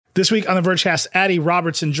This week on the Vergecast, Addie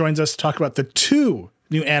Robertson joins us to talk about the 2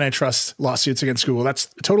 new antitrust lawsuits against Google. That's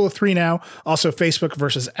a total of 3 now. Also, Facebook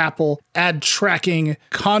versus Apple, ad tracking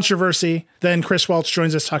controversy. Then Chris Welch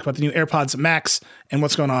joins us to talk about the new AirPods Max and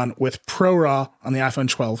what's going on with ProRAW on the iPhone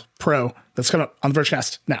 12 Pro. That's coming up on the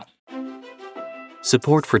Vergecast now.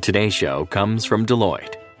 Support for today's show comes from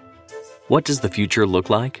Deloitte. What does the future look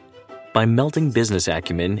like? By melding business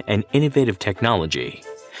acumen and innovative technology,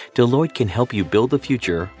 Deloitte can help you build the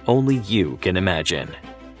future only you can imagine.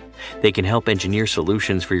 They can help engineer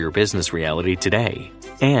solutions for your business reality today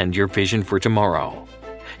and your vision for tomorrow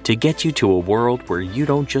to get you to a world where you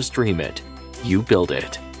don't just dream it, you build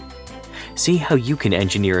it. See how you can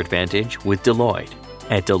engineer advantage with Deloitte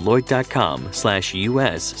at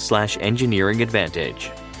Deloitte.com/US/engineering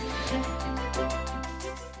advantage.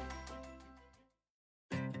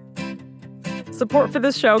 Support for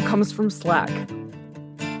this show comes from Slack.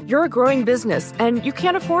 You're a growing business and you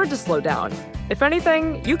can't afford to slow down. If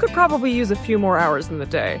anything, you could probably use a few more hours in the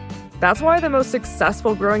day. That's why the most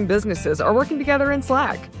successful growing businesses are working together in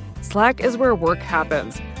Slack. Slack is where work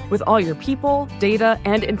happens, with all your people, data,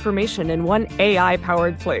 and information in one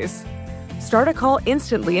AI-powered place. Start a call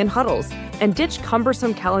instantly in huddles and ditch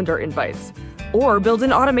cumbersome calendar invites. Or build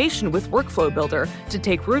an automation with Workflow Builder to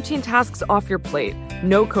take routine tasks off your plate.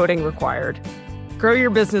 No coding required. Grow your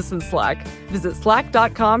business in Slack. Visit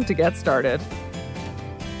slack.com to get started.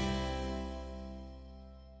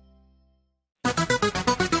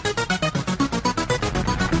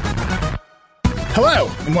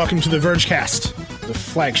 Hello, and welcome to the Vergecast, the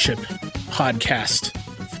flagship podcast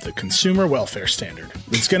of the Consumer Welfare Standard.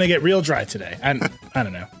 It's going to get real dry today. I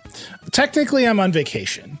don't know. Technically, I'm on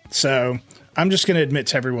vacation, so I'm just going to admit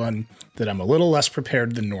to everyone that I'm a little less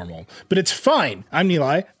prepared than normal. But it's fine. I'm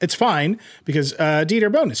Nilay. It's fine because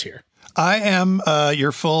Dieter Bohn is here. I am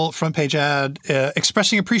your full front page ad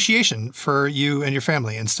expressing appreciation for you and your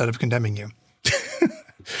family instead of condemning you.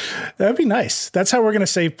 That'd be nice. That's how we're going to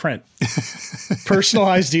save print.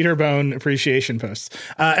 Personalized Dieter Bohn appreciation posts.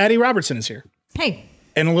 Addie Robertson is here. Hey.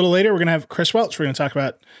 And a little later, we're going to have Chris Welch. We're going to talk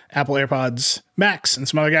about Apple AirPods Max and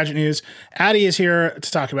some other gadget news. Addie is here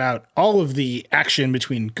to talk about all of the action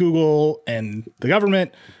between Google and the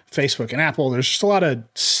government, Facebook and Apple. There's just a lot of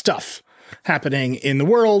stuff happening in the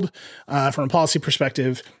world from a policy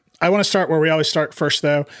perspective. I want to start where we always start first,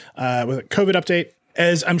 though, with a COVID update.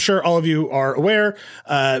 As I'm sure all of you are aware,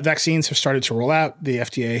 vaccines have started to roll out. The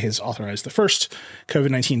FDA has authorized the first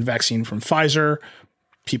COVID-19 vaccine from Pfizer.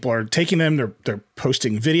 People are taking them. They're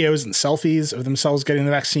posting videos and selfies of themselves getting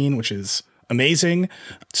the vaccine, which is amazing.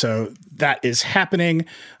 So that is happening.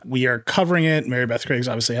 We are covering it. Mary Beth Griggs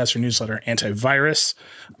obviously has her newsletter, Antivirus.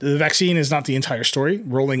 The vaccine is not the entire story.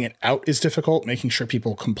 Rolling it out is difficult. Making sure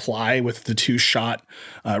people comply with the 2-shot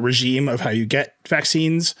regime of how you get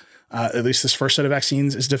vaccines, at least this first set of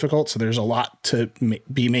vaccines, is difficult. So there's a lot to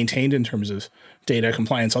be maintained in terms of data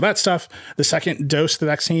compliance, all that stuff. The second dose of the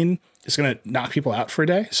vaccine is going to knock people out for a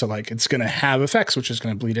day. So it's going to have effects, which is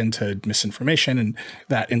going to bleed into misinformation and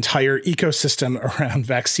that entire ecosystem around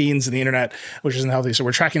vaccines and the internet, which isn't healthy. So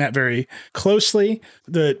we're tracking that very closely.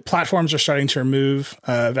 The platforms are starting to remove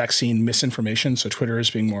vaccine misinformation. So Twitter is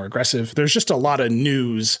being more aggressive. There's just a lot of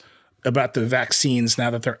news about the vaccines now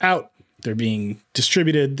that they're out. They're being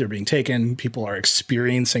distributed, they're being taken, people are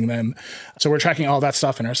experiencing them. So we're tracking all that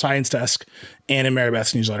stuff in our science desk and in Mary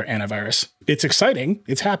Beth's newsletter, Antivirus. It's exciting.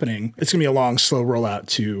 It's happening. It's going to be a long, slow rollout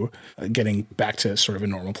to getting back to sort of a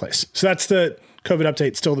normal place. So that's the COVID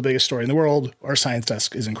update, still the biggest story in the world. Our science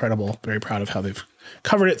desk is incredible. Very proud of how they've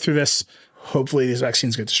covered it through this. Hopefully these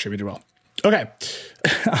vaccines get distributed well. Okay.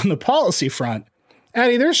 On the policy front,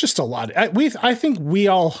 Addie, there's just a lot. I think we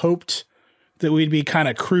all hoped that we'd be kind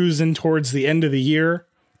of cruising towards the end of the year.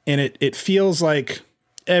 And it feels like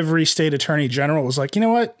every state attorney general was like, you know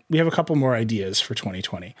what? We have a couple more ideas for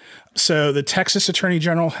 2020. So the Texas attorney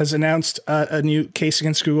general has announced a new case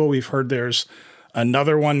against Google. We've heard there's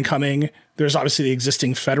another one coming. There's obviously the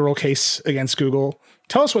existing federal case against Google.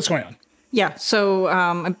 Tell us what's going on. Yeah. So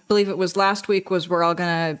I believe it was last week was We're All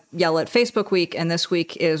Going to Yell at Facebook Week. And this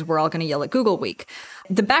week is We're All Going to Yell at Google Week.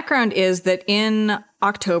 The background is that in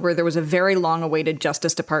October, there was a very long-awaited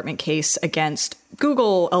Justice Department case against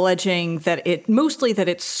Google alleging that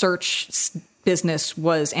its search business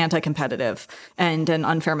was anti-competitive and an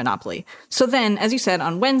unfair monopoly. So then, as you said,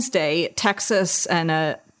 on Wednesday, Texas and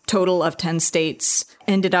a total of 10 states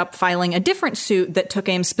ended up filing a different suit that took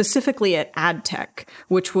aim specifically at ad tech,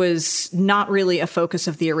 which was not really a focus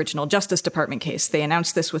of the original Justice Department case. They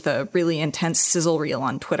announced this with a really intense sizzle reel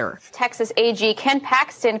on Twitter. Texas AG Ken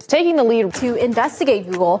Paxton taking the lead to investigate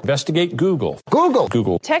Google. Investigate Google.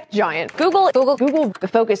 Google. Tech giant. Google. The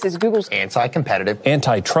focus is Google's Anti-competitive.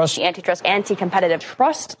 Antitrust. antitrust, anti-competitive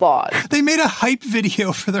trust laws. They made a hype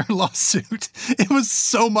video for their lawsuit. It was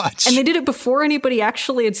so much. And they did it before anybody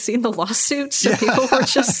actually had seen the lawsuit, so people were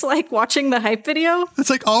just like watching the hype video. It's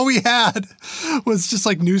like all we had was just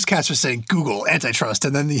like newscasters saying Google antitrust,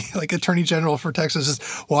 and then the like Attorney General for Texas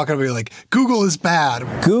just walking over like Google is bad.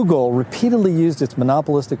 Google repeatedly used its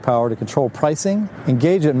monopolistic power to control pricing,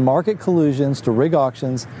 engage in market collusions to rig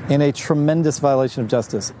auctions, in a tremendous violation of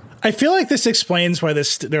justice. I feel like this explains why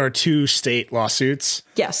there are 2 state lawsuits.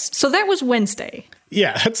 Yes. So that was Wednesday.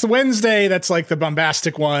 Yeah, that's Wednesday. That's like the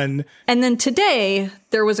bombastic one. And then today,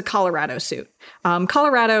 there was a Colorado suit.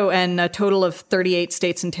 Colorado and a total of 38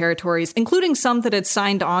 states and territories, including some that had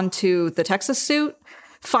signed on to the Texas suit,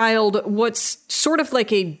 filed what's sort of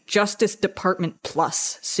like a Justice Department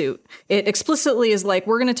Plus suit. It explicitly is like,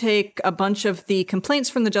 we're going to take a bunch of the complaints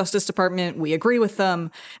from the Justice Department, we agree with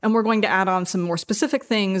them, and we're going to add on some more specific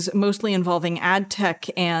things, mostly involving ad tech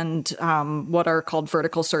and what are called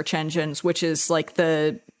vertical search engines, which is like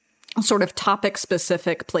the sort of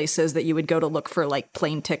topic-specific places that you would go to look for like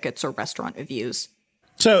plane tickets or restaurant reviews.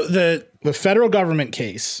 So the federal government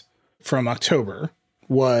case from October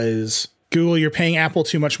was Google, you're paying Apple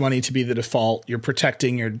too much money to be the default. You're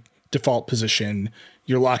protecting your default position.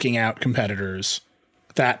 You're locking out competitors.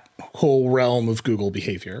 That whole realm of Google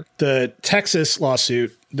behavior. The Texas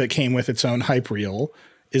lawsuit that came with its own hype reel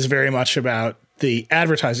is very much about the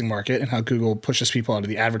advertising market and how Google pushes people out of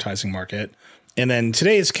the advertising market. And then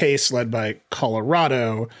today's case, led by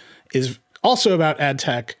Colorado, is also about ad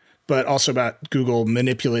tech, but also about Google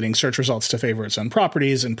manipulating search results to favor its own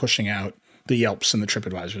properties and pushing out the Yelps and the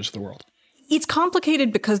TripAdvisors of the world. It's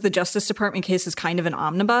complicated because the Justice Department case is kind of an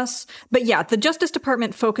omnibus. But yeah, the Justice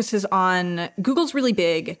Department focuses on Google's really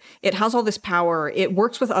big. It has all this power. It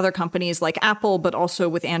works with other companies like Apple, but also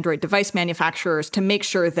with Android device manufacturers to make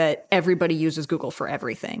sure that everybody uses Google for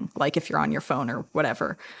everything, like if you're on your phone or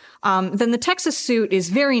whatever. Then the Texas suit is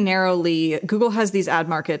very narrowly, Google has these ad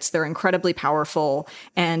markets, they're incredibly powerful,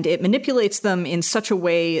 and it manipulates them in such a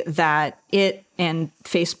way that it and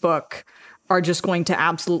Facebook are just going to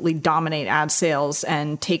absolutely dominate ad sales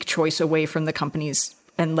and take choice away from the companies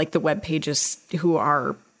and like the web pages who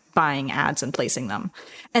are buying ads and placing them.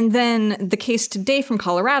 And then the case today from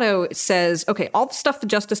Colorado says, okay, all the stuff the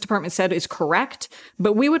Justice Department said is correct,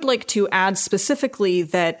 but we would like to add specifically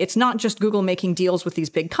that it's not just Google making deals with these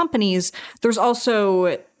big companies. There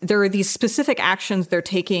are these specific actions they're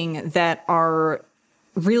taking that are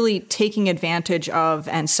really taking advantage of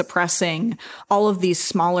and suppressing all of these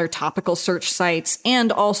smaller topical search sites.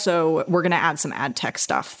 And also, we're going to add some ad tech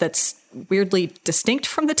stuff that's weirdly distinct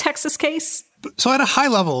from the Texas case. So at a high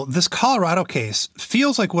level, this Colorado case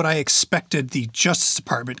feels like what I expected the Justice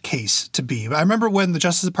Department case to be. I remember when the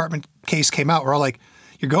Justice Department case came out, we're all like,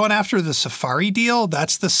 you're going after the Safari deal?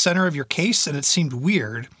 That's the center of your case? And it seemed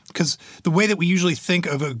weird because the way that we usually think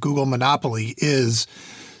of a Google monopoly is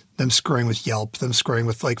them screwing with Yelp, them screwing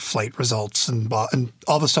with like flight results and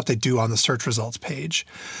all the stuff they do on the search results page.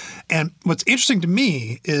 And what's interesting to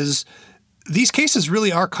me is these cases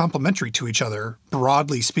really are complementary to each other,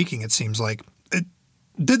 broadly speaking, it seems like.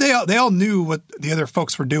 They all knew what the other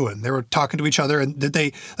folks were doing. They were talking to each other, and did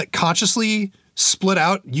they like consciously split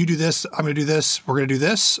out, you do this, I'm going to do this, we're going to do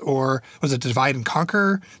this? Or was it divide and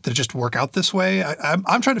conquer? Did it just work out this way?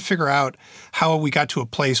 I'm trying to figure out how we got to a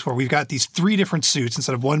place where we've got these 3 different suits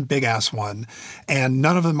instead of one big-ass one, and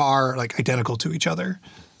none of them are like identical to each other.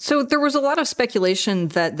 So there was a lot of speculation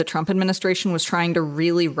that the Trump administration was trying to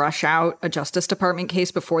really rush out a Justice Department case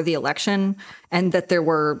before the election, and that there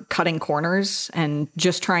were cutting corners and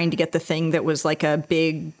just trying to get the thing that was like a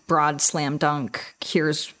big, broad slam dunk,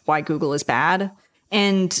 here's why Google is bad.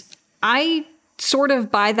 And I sort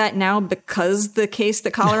of buy that now because the case that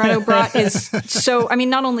Colorado brought is so, I mean,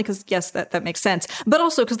 not only because, yes, that makes sense, but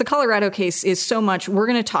also because the Colorado case is so much, we're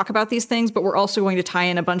going to talk about these things, but we're also going to tie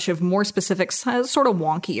in a bunch of more specific, sort of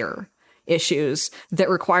wonkier issues that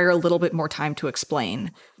require a little bit more time to explain.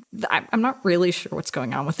 I'm not really sure what's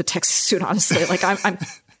going on with the Texas suit, honestly. Like, I'm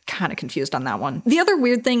kind of confused on that one. The other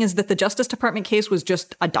weird thing is that the Justice Department case was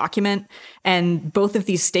just a document, and both of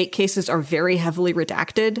these state cases are very heavily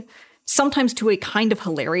redacted. Sometimes to a kind of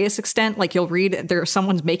hilarious extent, like you'll read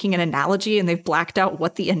someone's making an analogy and they've blacked out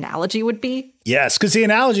what the analogy would be. Yes, because the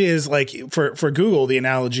analogy is like for Google, the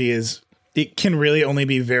analogy is it can really only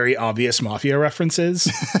be very obvious mafia references.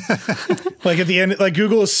 Like at the end, like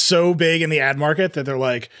Google is so big in the ad market that they're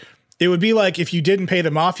like, it would be like if you didn't pay the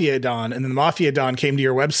Mafia Don and then the Mafia Don came to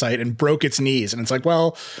your website and broke its knees. And it's like,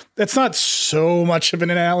 well, that's not so much of an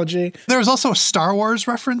analogy. There was also a Star Wars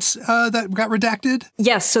reference that got redacted.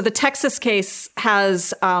 Yes. So the Texas case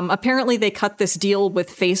has apparently they cut this deal with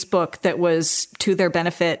Facebook that was to their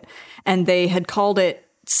benefit, and they had called it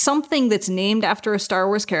something that's named after a Star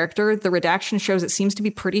Wars character. The redaction shows it seems to be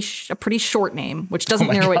a pretty short name, which doesn't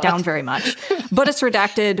narrow it down very much. But it's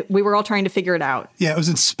redacted. We were all trying to figure it out. Yeah, it was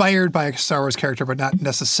inspired by a Star Wars character, but not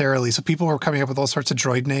necessarily. So people were coming up with all sorts of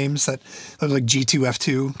droid names that looked like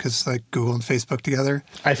G2F2 because like Google and Facebook together.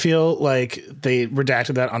 I feel like they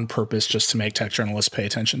redacted that on purpose just to make tech journalists pay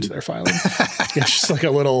attention to their filing. It's just like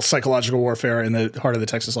a little psychological warfare in the heart of the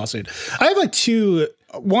Texas lawsuit. I have like two.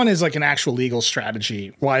 One is like an actual legal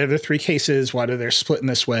strategy. Why are there 3 cases? Why are they split in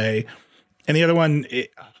this way? And the other one,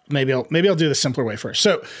 maybe I'll do the simpler way first.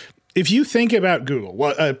 So if you think about Google,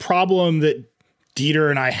 a problem that Dieter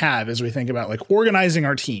and I have as we think about like organizing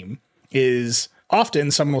our team is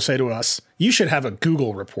often someone will say to us, you should have a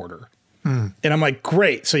Google reporter. And I'm like,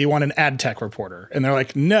 great. So you want an ad tech reporter? And they're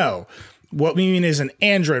like, no. What we mean is an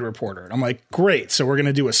Android reporter. And I'm like, great. So we're going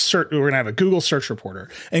to do a search. We're going to have a Google search reporter.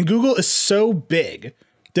 And Google is so big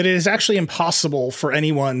that it is actually impossible for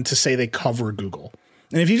anyone to say they cover Google.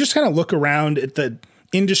 And if you just kind of look around at the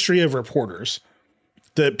industry of reporters,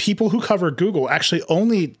 the people who cover Google actually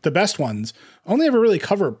only, the best ones, only ever really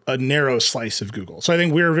cover a narrow slice of Google. So I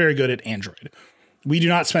think we're very good at Android. We do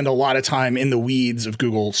not spend a lot of time in the weeds of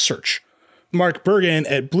Google search. Mark Bergen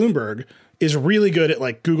at Bloomberg is really good at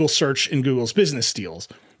like Google search and Google's business deals.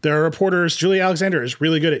 There are reporters, Julie Alexander is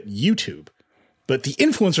really good at YouTube, but the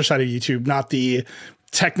influencer side of YouTube, not the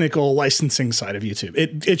technical licensing side of YouTube.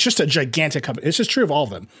 It's just a gigantic company. It's just true of all of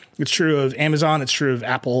them. It's true of Amazon. It's true of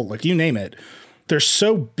Apple, like you name it. They're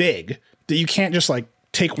so big that you can't just like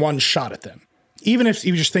take one shot at them. Even if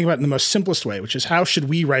you just think about it in the most simplest way, which is how should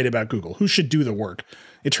we write about Google? Who should do the work?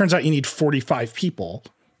 It turns out you need 45 people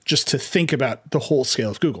just to think about the whole scale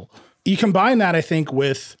of Google. You combine that, I think,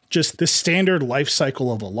 with just the standard life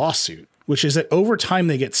cycle of a lawsuit, which is that over time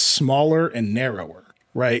they get smaller and narrower,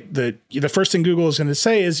 right? The first thing Google is going to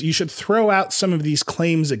say is you should throw out some of these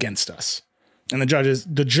claims against us. And the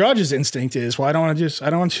judge's instinct is, well, I don't want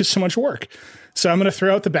to do so much work. So I'm going to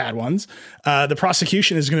throw out the bad ones. The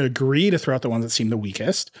prosecution is going to agree to throw out the ones that seem the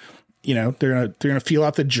weakest. You know, they're going to feel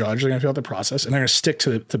out the judge, they're going to feel out the process, and they're going to stick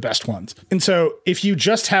to the best ones. And so if you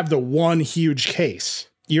just have the one huge case,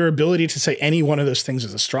 your ability to say any one of those things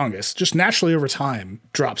is the strongest, just naturally over time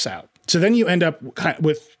drops out. So then you end up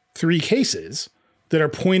with 3 cases that are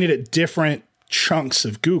pointed at different chunks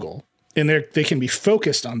of Google, and they can be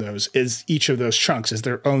focused on those as each of those chunks as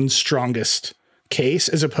their own strongest case,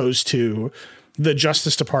 as opposed to the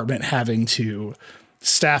Justice Department having to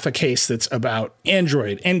staff a case that's about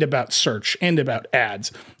Android and about search and about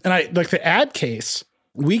ads. And I like the ad case.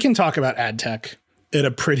 We can talk about ad tech at a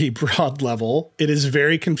pretty broad level. It is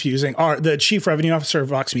very confusing. The chief revenue officer of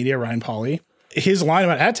Vox Media, Ryan Pauly, his line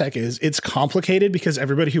about ad tech is it's complicated because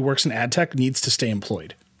everybody who works in ad tech needs to stay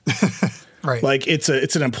employed. Right. Like it's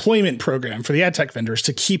an employment program for the ad tech vendors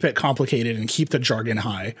to keep it complicated and keep the jargon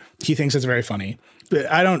high. He thinks it's very funny. But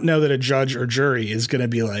I don't know that a judge or jury is going to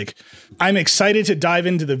be like, I'm excited to dive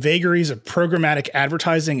into the vagaries of programmatic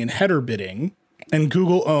advertising and header bidding. And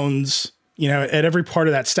Google owns, you know, at every part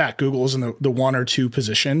of that stack, Google is in the 1 or 2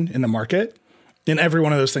 position in the market. And every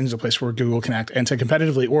one of those things is a place where Google can act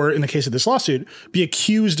anti-competitively, or in the case of this lawsuit, be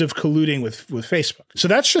accused of colluding with Facebook. So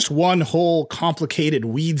that's just one whole complicated,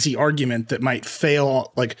 weedsy argument that might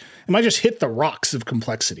fail. Like it might just hit the rocks of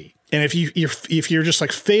complexity. And if you're just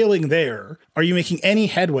like failing there, are you making any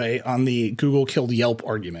headway on the Google killed Yelp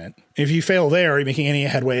argument? If you fail there, are you making any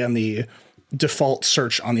headway on the default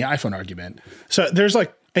search on the iPhone argument? So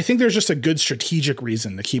I think there's just a good strategic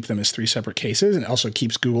reason to keep them as 3 separate cases, and it also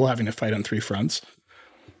keeps Google having to fight on 3 fronts.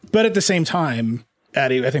 But at the same time,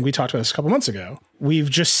 Addie, I think we talked about this a couple months ago, we've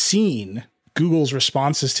just seen Google's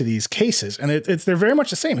responses to these cases, and they're very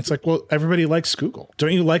much the same. It's like, well, everybody likes Google.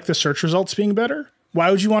 Don't you like the search results being better? Why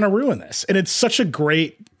would you want to ruin this? And it's such a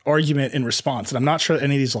great argument in response. And I'm not sure that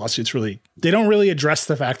any of these lawsuits they don't really address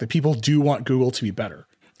the fact that people do want Google to be better.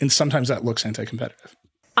 And sometimes that looks anti-competitive.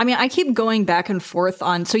 I mean, I keep going back and forth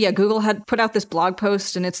on, so yeah, Google had put out this blog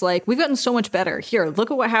post and it's like, we've gotten so much better. Here, look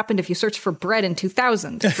at what happened if you search for bread in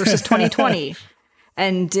 2000 versus 2020.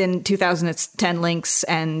 And in 2000, it's 10 links.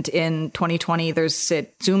 And in 2020, it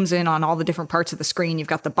zooms in on all the different parts of the screen. You've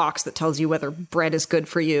got the box that tells you whether bread is good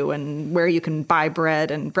for you and where you can buy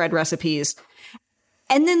bread and bread recipes.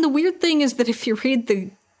 And then the weird thing is that if you read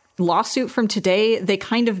the lawsuit from today, they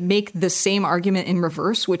kind of make the same argument in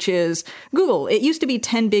reverse, which is Google, it used to be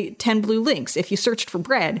 10 blue links. If you searched for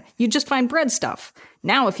bread, you'd just find bread stuff.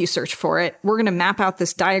 Now, if you search for it, we're going to map out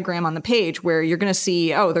this diagram on the page where you're going to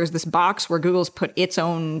see, oh, there's this box where Google's put its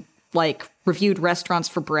own like reviewed restaurants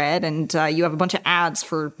for bread, and you have a bunch of ads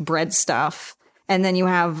for bread stuff. And then you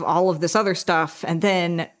have all of this other stuff. And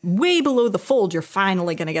then way below the fold, you're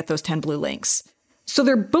finally going to get those 10 blue links.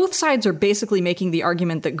 So both sides are basically making the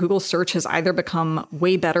argument that Google search has either become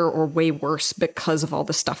way better or way worse because of all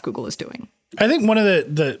the stuff Google is doing. I think one of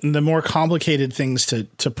the more complicated things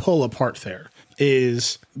to pull apart there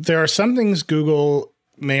is there are some things Google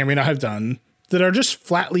may or may not have done that are just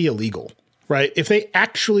flatly illegal, right? If they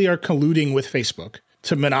actually are colluding with Facebook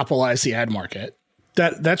to monopolize the ad market,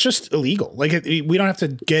 that's just illegal. Like we don't have to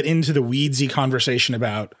get into the weedsy conversation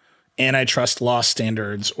about antitrust law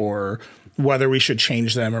standards or whether we should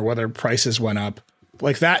change them or whether prices went up.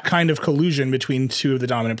 Like that kind of collusion between two of the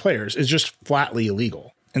dominant players is just flatly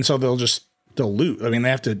illegal. And so they'll lose. I mean,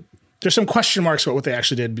 there's some question marks about what they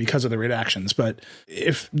actually did because of the redactions. But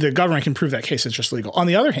if the government can prove that case, it's just legal. On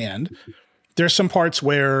the other hand, there's some parts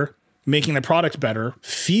where making the product better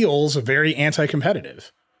feels very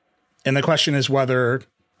anti-competitive. And the question is whether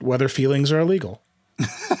feelings are illegal.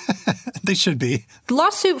 They should be. The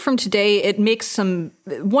lawsuit from today, it makes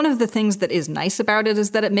one of the things that is nice about it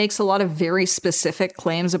is that it makes a lot of very specific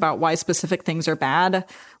claims about why specific things are bad.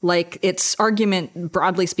 Like its argument,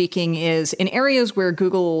 broadly speaking, is in areas where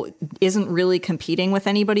Google isn't really competing with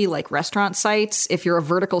anybody, like restaurant sites, if you're a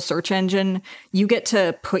vertical search engine, you get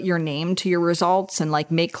to put your name to your results and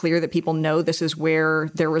like make clear that people know this is where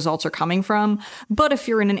their results are coming from. But if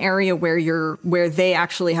you're in an area where they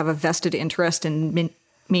actually have a vested interest in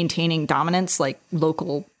maintaining dominance, like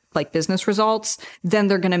local like business results, then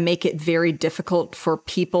they're going to make it very difficult for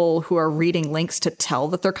people who are reading links to tell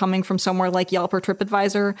that they're coming from somewhere like Yelp or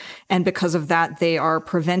TripAdvisor. And because of that, they are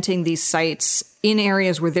preventing these sites in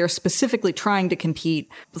areas where they're specifically trying to compete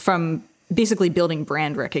from basically building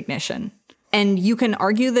brand recognition. And you can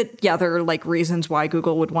argue that, yeah, there are like reasons why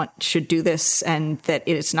Google should do this and that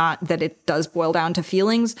it's not, that it does boil down to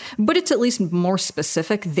feelings, but it's at least more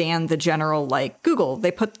specific than the general, like Google.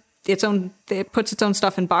 It puts its own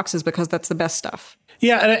stuff in boxes because that's the best stuff.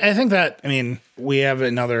 Yeah. And I think that, I mean, we have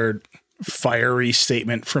another fiery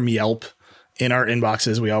statement from Yelp in our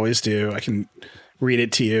inboxes. We always do. I can read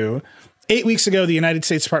it to you. 8 weeks ago, the United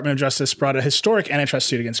States Department of Justice brought a historic antitrust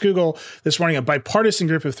suit against Google. This morning, a bipartisan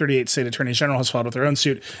group of 38 state attorneys general has filed with their own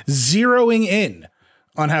suit, zeroing in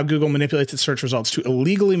on how Google manipulates its search results to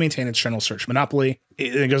illegally maintain its general search monopoly.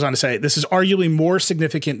 It goes on to say, this is arguably more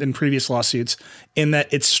significant than previous lawsuits in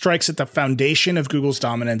that it strikes at the foundation of Google's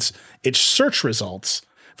dominance, its search results.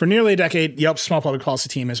 For nearly a decade, Yelp's small public policy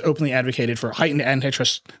team has openly advocated for heightened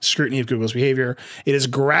antitrust scrutiny of Google's behavior. It is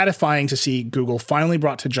gratifying to see Google finally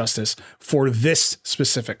brought to justice for this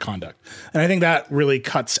specific conduct. And I think that really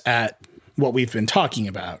cuts at what we've been talking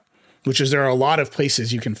about, which is there are a lot of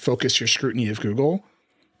places you can focus your scrutiny of Google.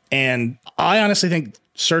 And I honestly think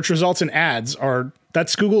search results and ads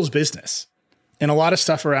that's Google's business. And a lot of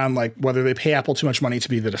stuff around like whether they pay Apple too much money to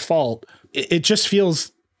be the default, it just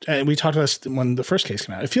feels... And we talked about this when the first case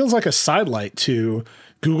came out. It feels like a sidelight to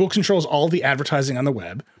Google controls all the advertising on the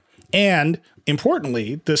web. And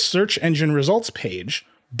importantly, the search engine results page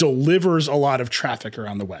delivers a lot of traffic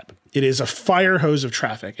around the web. It is a fire hose of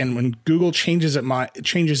traffic. And when Google changes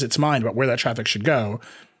its mind about where that traffic should go,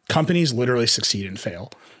 companies literally succeed and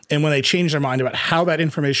fail. And when they change their mind about how that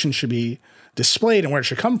information should be displayed and where it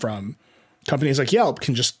should come from, companies like Yelp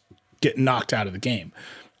can just get knocked out of the game.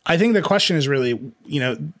 I think the question is really,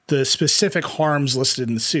 the specific harms listed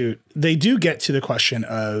in the suit. They do get to the question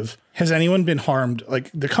of, has anyone been harmed? Like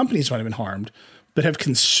the companies might have been harmed, but have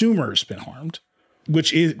consumers been harmed?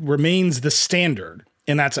 Which remains the standard.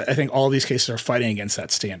 And that's, I think all these cases are fighting against that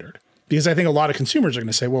standard. Because I think a lot of consumers are going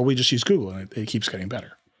to say, well, we just use Google and it keeps getting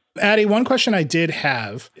better. Addie, one question I did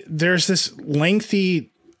have, there's this lengthy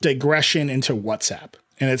digression into WhatsApp.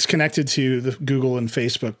 And it's connected to the Google and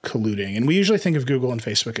Facebook colluding. And we usually think of Google and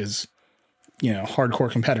Facebook as,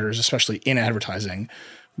 hardcore competitors, especially in advertising.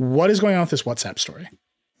 What is going on with this WhatsApp story?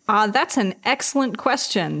 That's an excellent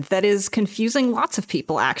question that is confusing lots of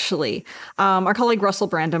people, actually. Our colleague Russell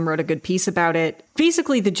Brandom wrote a good piece about it.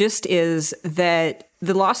 Basically, the gist is that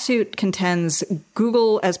the lawsuit contends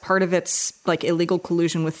Google, as part of its illegal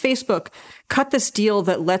collusion with Facebook, cut this deal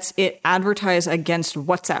that lets it advertise against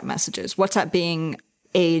WhatsApp messages, WhatsApp being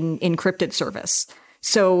an encrypted service.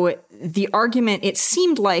 So the argument, it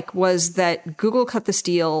seemed like, was that Google cut this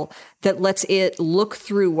deal that lets it look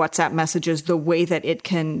through WhatsApp messages the way that it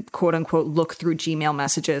can, quote unquote, look through Gmail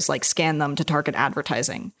messages, like scan them to target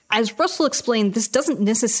advertising. As Russell explained, this doesn't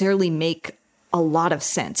necessarily make a lot of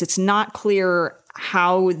sense. It's not clear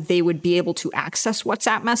how they would be able to access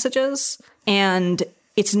WhatsApp messages. And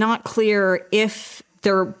it's not clear if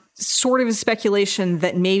they're sort of a speculation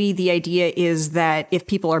that maybe the idea is that if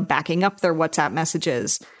people are backing up their WhatsApp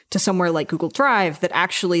messages to somewhere like Google Drive, that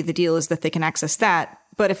actually the deal is that they can access that.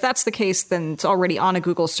 But if that's the case, then it's already on a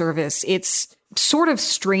Google service. It's sort of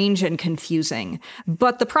strange and confusing.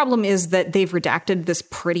 But the problem is that they've redacted this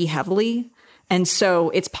pretty heavily. And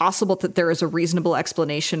so it's possible that there is a reasonable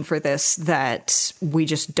explanation for this that we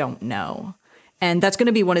just don't know. And that's going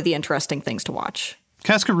to be one of the interesting things to watch.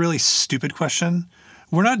 Can I ask a really stupid question?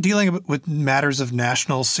 We're not dealing with matters of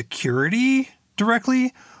national security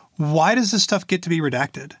directly. Why does this stuff get to be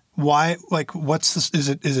redacted? Why, like, what's this?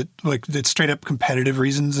 Is it like it's straight up competitive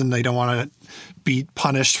reasons and they don't want to be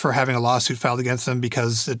punished for having a lawsuit filed against them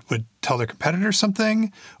because it would tell their competitors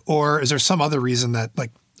something? Or is there some other reason that,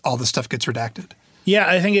 like, all this stuff gets redacted? Yeah,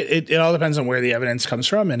 I think it all depends on where the evidence comes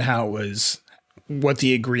from and how it was, what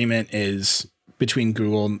the agreement is between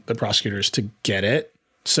Google and the prosecutors to get it.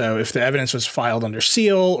 So if the evidence was filed under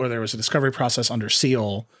seal or there was a discovery process under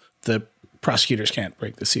seal, the prosecutors can't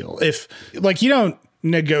break the seal. If, like, you don't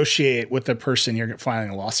negotiate with the person you're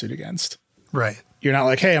filing a lawsuit against. Right. You're not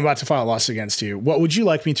like, hey, I'm about to file a lawsuit against you. What would you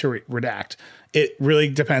like me to redact? It really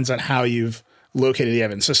depends on how you've located the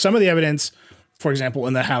evidence. So some of the evidence, for example,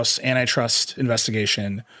 in the House antitrust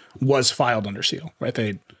investigation was filed under seal, right?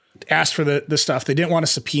 They asked for the stuff. They didn't want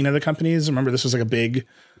to subpoena the companies. Remember, this was like a big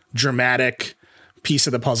dramatic piece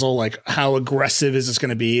of the puzzle. Like, how aggressive is this going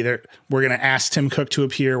to be? We're going to ask Tim Cook to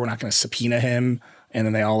appear. We're not going to subpoena him. And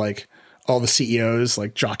then they all the CEOs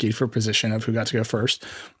jockeyed for position of who got to go first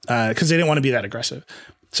because they didn't want to be that aggressive.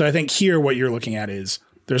 So I think here what you're looking at is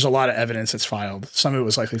there's a lot of evidence that's filed. Some of it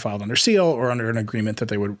was likely filed under seal or under an agreement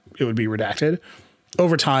that it would be redacted.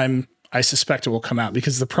 Over time, I suspect it will come out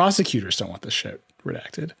because the prosecutors don't want this shit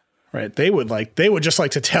redacted. Right. They would just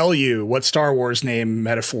like to tell you what Star Wars name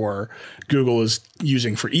metaphor Google is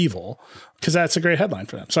using for evil, because that's a great headline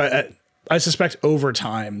for them. So I suspect over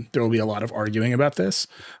time there will be a lot of arguing about this.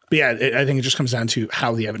 But yeah, I think it just comes down to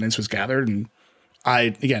how the evidence was gathered. And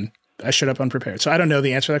I showed up unprepared. So I don't know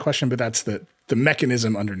the answer to that question, but that's the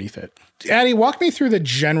mechanism underneath it. Addie, walk me through the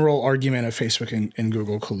general argument of Facebook and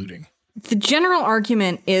Google colluding. The general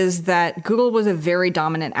argument is that Google was a very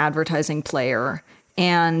dominant advertising player,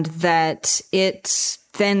 and that it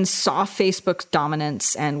then saw Facebook's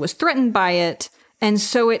dominance and was threatened by it. And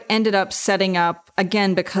so it ended up setting up,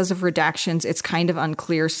 again, because of redactions, it's kind of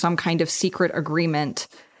unclear, some kind of secret agreement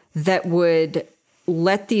that would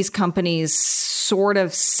let these companies sort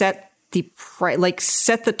of set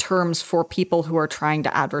the terms for people who are trying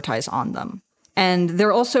to advertise on them. And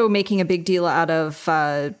they're also making a big deal out of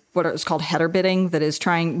what is called header bidding. That is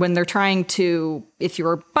when they're trying to, if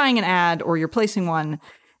you're buying an ad or you're placing one,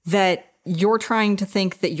 that you're trying to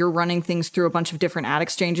think that you're running things through a bunch of different ad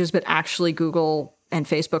exchanges, but actually Google and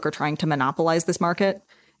Facebook are trying to monopolize this market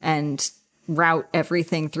and route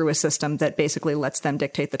everything through a system that basically lets them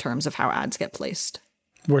dictate the terms of how ads get placed.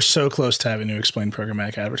 We're so close to having to explain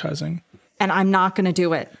programmatic advertising. And I'm not going to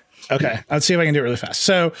do it. Okay, let's see if I can do it really fast.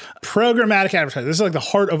 So programmatic advertising, this is like the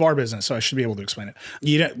heart of our business, so I should be able to explain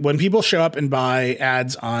it. When people show up and buy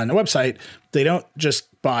ads on a website, they don't just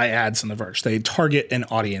buy ads on The Verge. They target an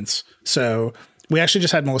audience. So we actually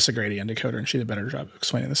just had Melissa Grady on Decoder, and she did a better job of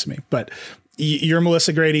explaining this to me. But you're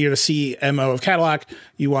Melissa Grady, you're the CMO of Cadillac.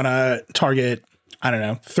 You want to target,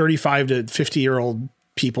 35 to 50-year-old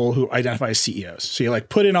people who identify as CEOs. So you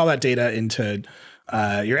put in all that data into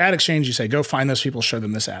your ad exchange. You say, go find those people, show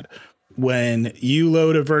them this ad. When you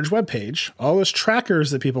load a Verge webpage, all those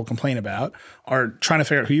trackers that people complain about are trying to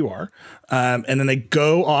figure out who you are. And then they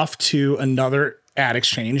go off to another ad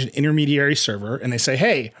exchange, an intermediary server, and they say,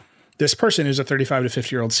 hey, this person who's a 35 to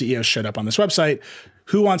 50-year-old CEO showed up on this website.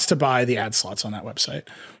 Who wants to buy the ad slots on that website?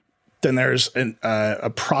 Then there's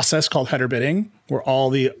a process called header bidding where all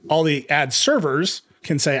the ad servers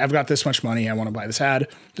can say, I've got this much money, I want to buy this ad.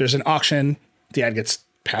 There's an auction. The ad gets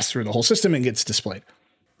passed through the whole system and gets displayed.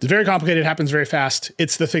 It's very complicated, happens very fast.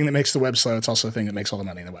 It's the thing that makes the web slow. It's also the thing that makes all the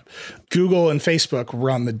money in the web. Google and Facebook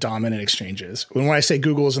run the dominant exchanges. When I say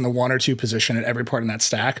Google is in the 1 or 2 position at every part in that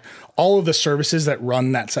stack, all of the services that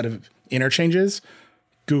run that set of interchanges,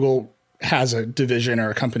 Google has a division or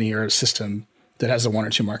a company or a system that has a 1 or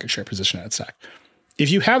 2 market share position in that stack. If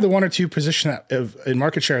you have the 1 or 2 position in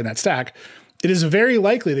market share in that stack, it is very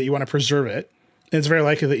likely that you want to preserve it It's very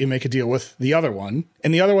likely that you make a deal with the other one.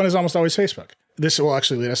 And the other one is almost always Facebook. This will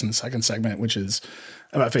actually lead us in the second segment, which is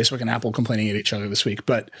about Facebook and Apple complaining at each other this week.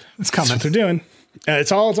 But it's coming. That's what they're doing.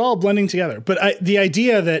 It's all blending together. But the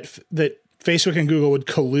idea that Facebook and Google would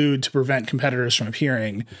collude to prevent competitors from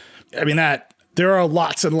appearing, I mean, there are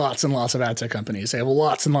lots and lots and lots of ad tech companies. They have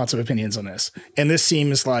lots and lots of opinions on this. And this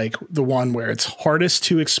seems like the one where it's hardest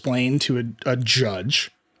to explain to a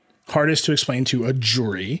judge, hardest to explain to a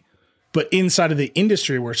jury. But inside of the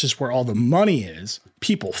industry, which is where all the money is,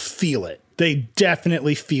 people feel it. They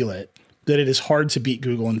definitely feel it, that it is hard to beat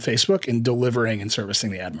Google and Facebook in delivering and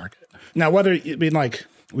servicing the ad market. Now,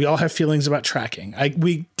 we all have feelings about tracking.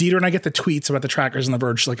 Dieter and I get the tweets about the trackers on The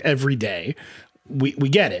Verge like every day. We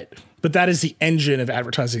get it. But that is the engine of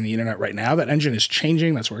advertising the internet right now. That engine is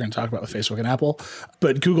changing. That's what we're going to talk about with Facebook and Apple.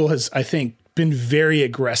 But Google has, I think, been very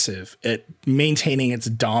aggressive at maintaining its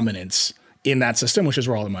dominance in that system, which is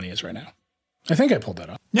where all the money is right now. I think I pulled that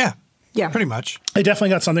up. Yeah, pretty much. I definitely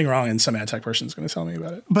got something wrong, and some ad tech person is going to tell me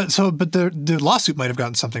about it. But the lawsuit might have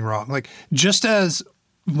gotten something wrong. Like, just as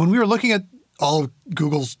when we were looking at all of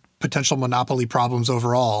Google's potential monopoly problems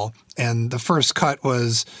overall, and the first cut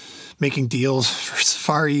was making deals for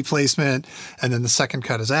Safari placement, and then the second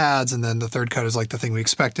cut is ads, and then the third cut is like the thing we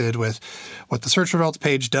expected with what the search results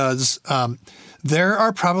page does. There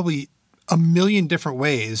are probably a million different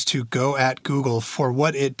ways to go at Google for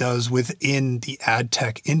what it does within the ad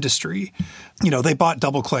tech industry. You know, they bought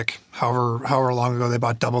DoubleClick, however long ago they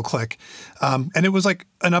bought DoubleClick. And it was like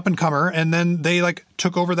an up and comer, and then they like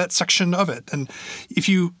took over that section of it. And if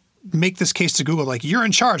you make this case to Google, like, you're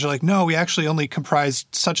in charge, they're like, no, we actually only comprise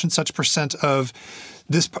such and such percent of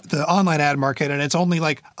the online ad market, and it's only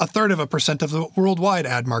like 1/3% of the worldwide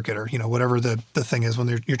ad market, or, you know, whatever the thing is when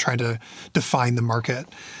you're trying to define the market.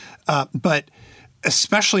 But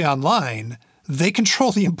especially online, they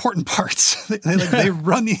control the important parts. They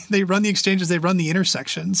run the exchanges, they run the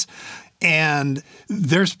intersections, and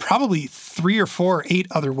there's probably 3 or 4, 8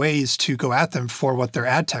 other ways to go at them for what their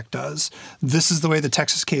ad tech does. This is the way the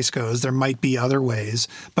Texas case goes. There might be other ways,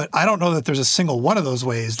 but I don't know that there's a single one of those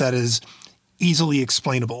ways that is easily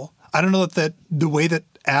explainable. I don't know that the way that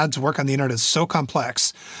ads work on the internet is so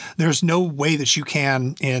complex. There's no way that you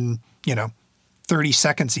can, in 30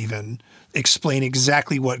 seconds even, explain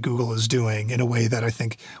exactly what Google is doing in a way that I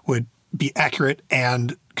think would be accurate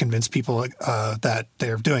and convince people that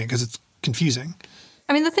they're doing, because it's confusing.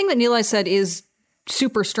 I mean, the thing that Nilay said is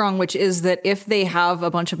super strong, which is that if they have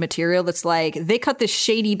a bunch of material that's like, they cut this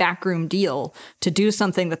shady backroom deal to do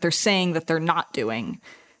something that they're saying that they're not doing,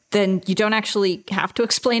 then you don't actually have to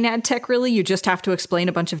explain ad tech, really. You just have to explain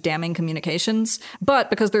a bunch of damning communications. But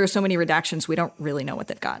because there are so many redactions, we don't really know what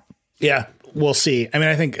they've got. Yeah. We'll see. I mean,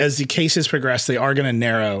 I think as the cases progress, they are going to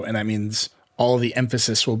narrow, and that means all of the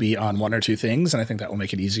emphasis will be on one or two things, and I think that will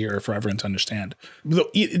make it easier for everyone to understand.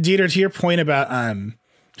 Dieter, to your point about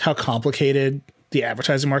how complicated the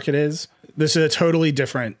advertising market is, this is a totally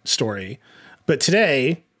different story. But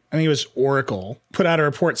today, I think it was Oracle, put out a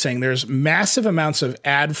report saying there's massive amounts of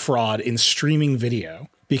ad fraud in streaming video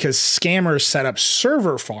because scammers set up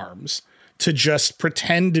server farms to just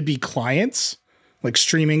pretend to be clients, like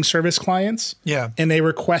streaming service clients. Yeah. And they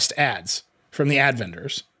request ads from the ad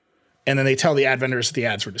vendors. And then they tell the ad vendors that the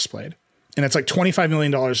ads were displayed. And it's like $25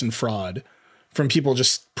 million in fraud from people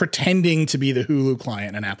just pretending to be the Hulu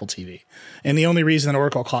client on Apple TV. And the only reason that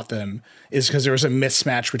Oracle caught them is because there was a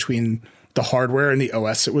mismatch between the hardware and the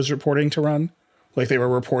OS it was reporting to run. Like, they were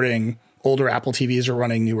reporting older Apple TVs are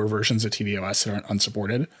running newer versions of tvOS that aren't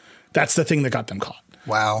unsupported. That's the thing that got them caught.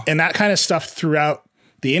 Wow. And that kind of stuff throughout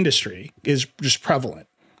the industry is just prevalent,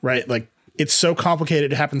 right? Like, it's so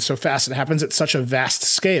complicated. It happens so fast. It happens at such a vast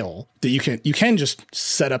scale that you can just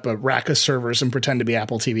set up a rack of servers and pretend to be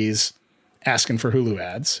Apple TVs asking for Hulu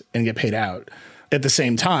ads and get paid out. At the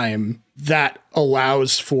same time, that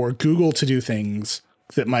allows for Google to do things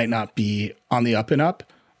that might not be on the up and up,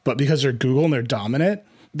 but because they're Google and they're dominant,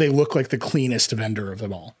 they look like the cleanest vendor of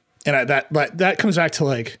them all. And that comes back to,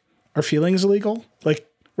 like, are feelings illegal? Like,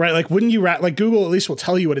 right? Like, wouldn't you like Google at least will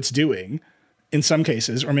tell you what it's doing in some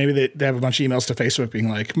cases, or maybe they have a bunch of emails to Facebook being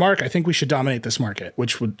like, Mark, I think we should dominate this market,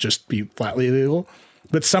 which would just be flatly illegal.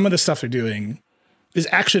 But some of the stuff they're doing is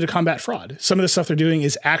actually to combat fraud. Some of the stuff they're doing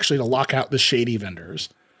is actually to lock out the shady vendors.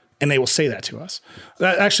 And they will say that to us.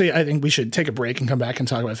 Actually, I think we should take a break and come back and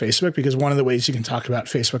talk about Facebook, because one of the ways you can talk about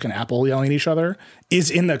Facebook and Apple yelling at each other is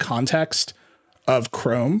in the context of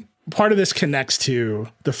Chrome. Part of this connects to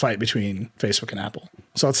the fight between Facebook and Apple.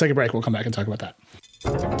 So let's take a break. We'll come back and talk about that.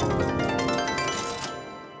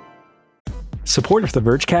 Support for the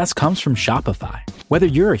Vergecast comes from Shopify. Whether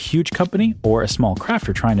you're a huge company or a small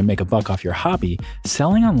crafter trying to make a buck off your hobby,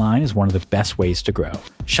 selling online is one of the best ways to grow.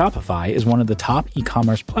 Shopify is one of the top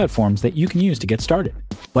e-commerce platforms that you can use to get started.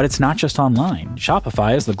 But it's not just online.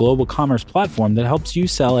 Shopify is the global commerce platform that helps you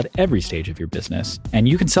sell at every stage of your business. And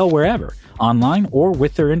you can sell wherever, online or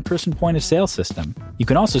with their in-person point of sale system. You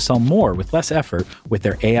can also sell more with less effort with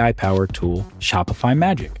their AI-powered tool, Shopify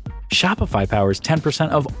Magic. Shopify powers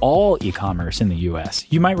 10% of all e-commerce in the US.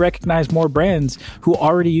 You might recognize more brands who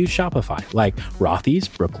already use Shopify, like Rothy's,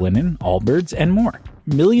 Brooklinen, Allbirds, and more.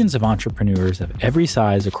 Millions of entrepreneurs of every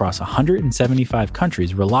size across 175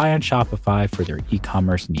 countries rely on Shopify for their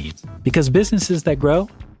e-commerce needs. Because businesses that grow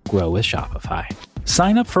with Shopify.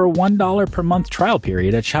 Sign up for a $1 per month trial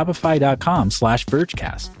period at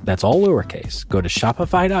shopify.com/Vergecast. That's all lowercase. Go to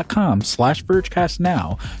shopify.com/Vergecast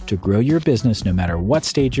now to grow your business no matter what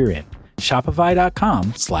stage you're in.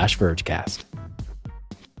 Shopify.com/Vergecast.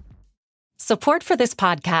 Support for this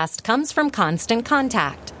podcast comes from Constant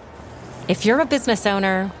Contact. If you're a business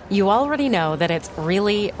owner, you already know that it's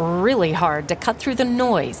really, really hard to cut through the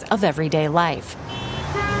noise of everyday life.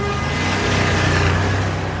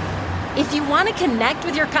 If you want to connect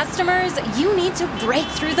with your customers, you need to break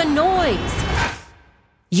through the noise.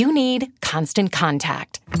 You need Constant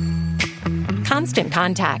Contact. Constant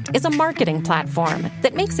Contact is a marketing platform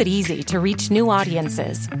that makes it easy to reach new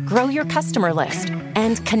audiences, grow your customer list,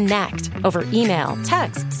 and connect over email,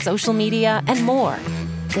 text, social media, and more.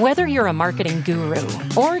 Whether you're a marketing guru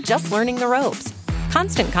or just learning the ropes,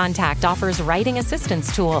 Constant Contact offers writing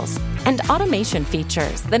assistance tools and automation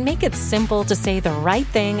features that make it simple to say the right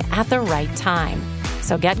thing at the right time.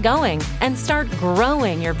 So get going and start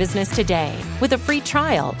growing your business today with a free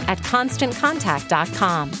trial at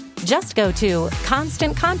ConstantContact.com. Just go to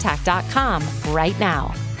ConstantContact.com right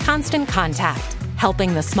now. Constant Contact,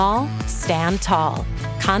 helping the small stand tall.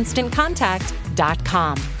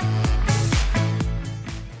 ConstantContact.com.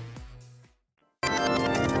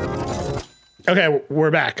 Okay,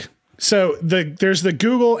 we're back. So there's the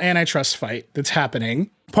Google antitrust fight that's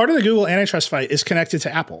happening. Part of the Google antitrust fight is connected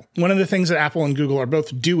to Apple. One of the things that Apple and Google are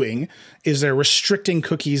both doing is they're restricting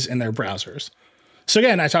cookies in their browsers. So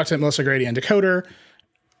again, I talked to Melissa Grady and Decoder.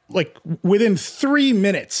 Like within 3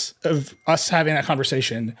 minutes of us having that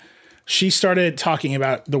conversation, she started talking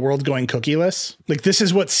about the world going cookieless. Like this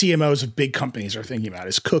is what CMOs of big companies are thinking about,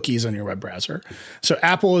 is cookies on your web browser. So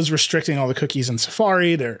Apple is restricting all the cookies in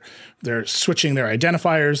Safari. They're switching their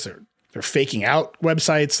identifiers. They're faking out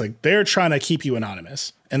websites. Like they're trying to keep you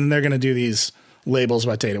anonymous. And then they're going to do these labels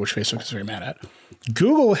about data, which Facebook is very mad at.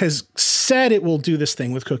 Google has said it will do this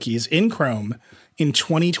thing with cookies in Chrome in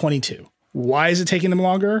 2022. Why is it taking them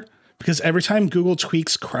longer? Because every time Google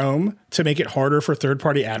tweaks Chrome to make it harder for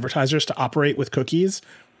third-party advertisers to operate with cookies,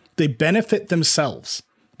 they benefit themselves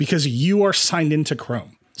because you are signed into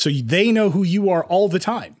Chrome. So they know who you are all the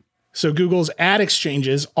time. So Google's ad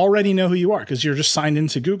exchanges already know who you are because you're just signed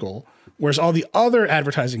into Google, whereas all the other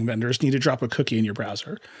advertising vendors need to drop a cookie in your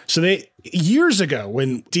browser. So years ago,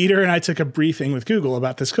 when Dieter and I took a briefing with Google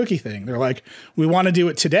about this cookie thing, they're like, we want to do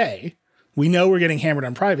it today. We know we're getting hammered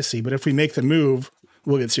on privacy, but if we make the move,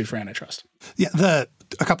 we'll get sued for antitrust. Yeah,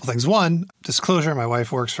 a couple things. One, disclosure, my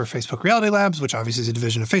wife works for Facebook Reality Labs, which obviously is a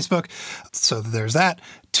division of Facebook. So there's that.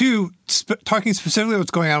 Two, talking specifically what's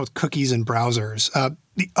going on with cookies and browsers.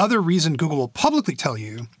 The other reason Google will publicly tell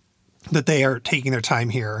you that they are taking their time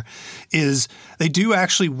here is they do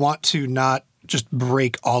actually want to not just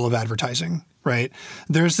break all of advertising, right?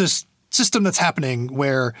 There's this system that's happening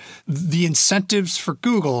where the incentives for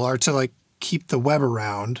Google are to keep the web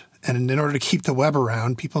around. And in order to keep the web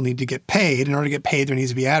around, people need to get paid. In order to get paid, there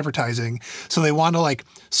needs to be advertising. So they want to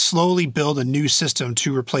slowly build a new system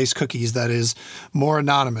to replace cookies that is more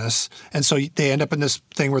anonymous. And so they end up in this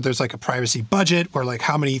thing where there's a privacy budget where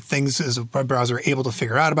how many things is a web browser able to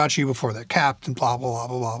figure out about you before they're capped and blah, blah,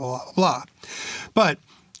 blah, blah, blah, blah, blah. But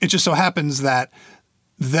it just so happens that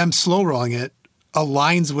them slow rolling it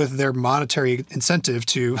aligns with their monetary incentive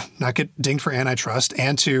to not get dinged for antitrust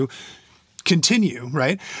and to continue,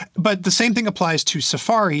 right? But the same thing applies to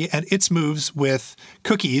Safari and its moves with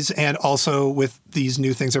cookies and also with these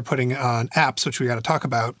new things they're putting on apps, which we got to talk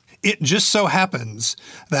about. It just so happens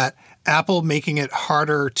that Apple making it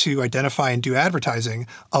harder to identify and do advertising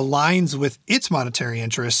aligns with its monetary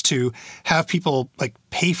interest to have people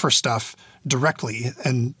pay for stuff directly,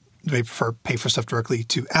 and they prefer pay for stuff directly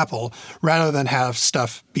to Apple rather than have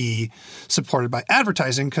stuff be supported by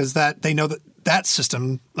advertising, because they know that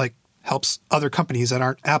system helps other companies that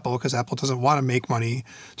aren't Apple, because Apple doesn't want to make money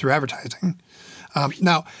through advertising.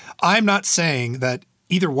 Now, I'm not saying that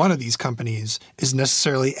either one of these companies is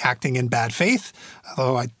necessarily acting in bad faith,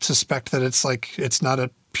 although I suspect that it's not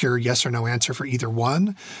a pure yes or no answer for either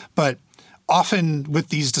one. But often with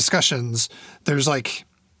these discussions, there's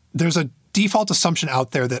a default assumption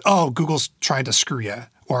out there that, oh, Google's trying to screw you,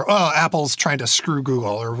 or, oh, Apple's trying to screw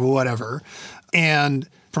Google, or whatever. And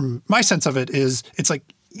from my sense of it is, it's like,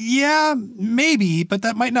 yeah, maybe, but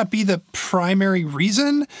that might not be the primary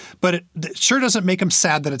reason. But it sure doesn't make them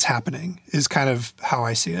sad that it's happening, is kind of how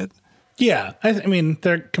I see it. Yeah. I mean,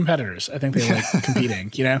 they're competitors. I think they like competing,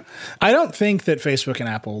 I don't think that Facebook and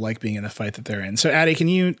Apple like being in the fight that they're in. So, Addie, can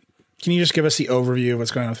you just give us the overview of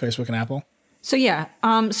what's going on with Facebook and Apple? So, yeah.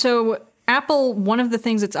 So Apple, one of the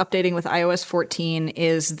things it's updating with iOS 14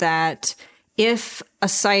 is that if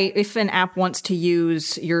an app wants to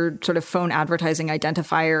use your sort of phone advertising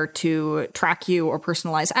identifier to track you or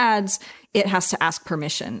personalize ads, it has to ask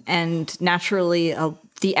permission. And naturally,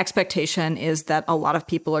 the expectation is that a lot of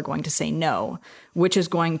people are going to say no, which is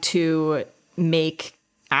going to make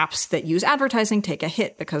apps that use advertising take a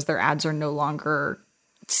hit because their ads are no longer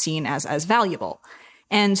seen as valuable.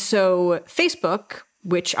 And so Facebook,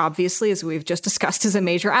 which obviously, as we've just discussed, is a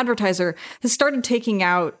major advertiser, has started taking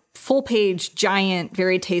out full-page, giant,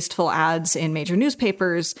 very tasteful ads in major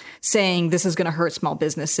newspapers saying this is going to hurt small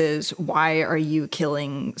businesses. Why are you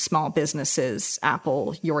killing small businesses?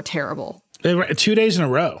 Apple, you're terrible. 2 days in a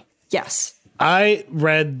row. Yes. I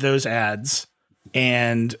read those ads,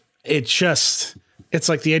 and it's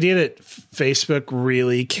like the idea that Facebook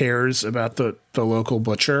really cares about the local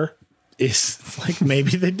butcher is like,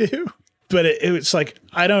 maybe they do. But it's like,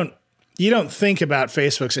 you don't think about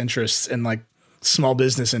Facebook's interests and like small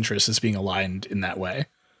business interests as being aligned in that way.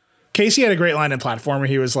 Casey had a great line in Platform where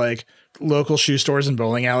he was like, local shoe stores and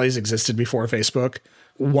bowling alleys existed before Facebook.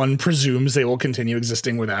 One presumes they will continue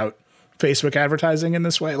existing without Facebook advertising in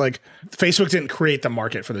this way. Like, Facebook didn't create the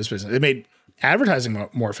market for this business. It made advertising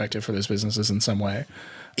more effective for those businesses in some way.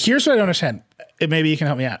 Here's what I don't understand. Maybe you can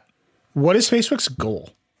help me out. What is Facebook's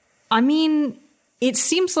goal? I mean, it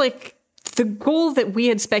seems like the goal that we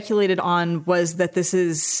had speculated on was that this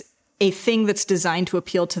is a thing that's designed to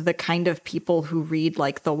appeal to the kind of people who read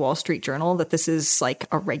like the Wall Street Journal, that this is like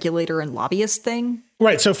a regulator and lobbyist thing.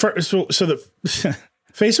 Right. So the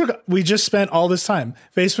Facebook, we just spent all this time.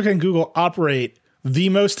 Facebook and Google operate the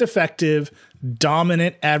most effective,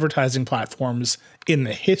 dominant advertising platforms in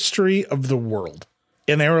the history of the world.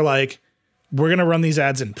 And they were like, we're going to run these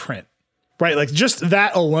ads in print. Right. Like, just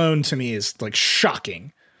that alone to me is like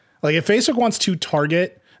shocking. Like, if Facebook wants to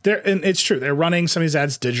target, and it's true, they're running some of these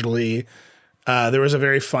ads digitally. There was a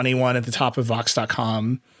very funny one at the top of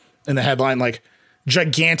Vox.com in the headline, like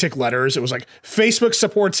gigantic letters. It was like, Facebook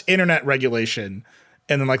supports internet regulation.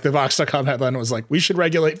 And then like the Vox.com headline was like, we should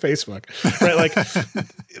regulate Facebook. Right? Like,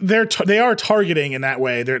 they are targeting in that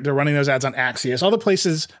way. They're running those ads on Axios, all the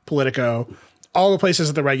places, Politico, all the places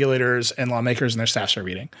that the regulators and lawmakers and their staffs are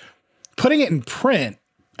reading. Putting it in print,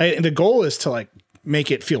 the goal is to like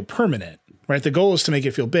make it feel permanent. Right. The goal is to make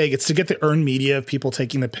it feel big. It's to get the earned media of people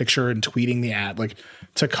taking the picture and tweeting the ad, like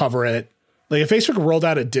to cover it. Like, if Facebook rolled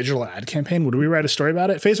out a digital ad campaign, would we write a story about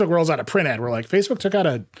it? Facebook rolls out a print ad. We're like, Facebook took out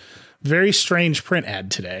a very strange print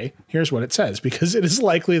ad today. Here's what it says, because it is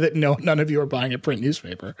likely that none of you are buying a print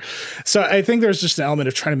newspaper. So I think there's just an element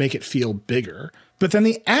of trying to make it feel bigger. But then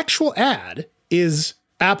the actual ad is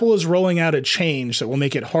Apple is rolling out a change that will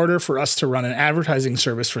make it harder for us to run an advertising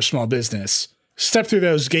service for small business. Step through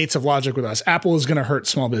those gates of logic with us. Apple is going to hurt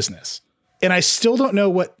small business. And I still don't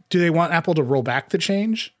know do they want Apple to roll back the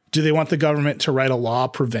change? Do they want the government to write a law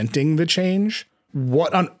preventing the change?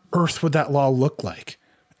 What on earth would that law look like?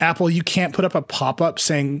 Apple, you can't put up a pop-up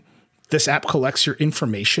saying this app collects your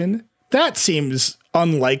information. That seems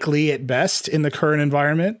unlikely at best in the current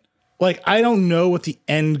environment. Like, I don't know what the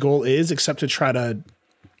end goal is except to try to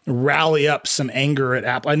rally up some anger at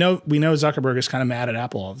Apple. We know Zuckerberg is kind of mad at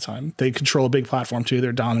Apple all the time. They control a big platform too.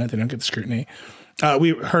 They're dominant. They don't get the scrutiny. We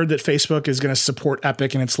heard that Facebook is going to support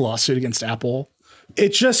Epic in its lawsuit against Apple.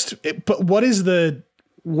 But what is the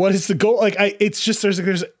goal? Like, it's just, there's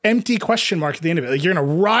an empty question mark at the end of it. Like, you're going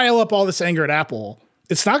to rile up all this anger at Apple.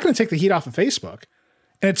 It's not going to take the heat off of Facebook.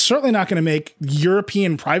 And it's certainly not going to make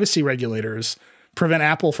European privacy regulators prevent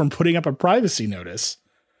Apple from putting up a privacy notice.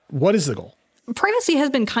 What is the goal? Privacy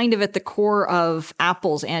has been kind of at the core of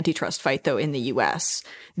Apple's antitrust fight, though, in the US.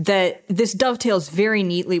 That this dovetails very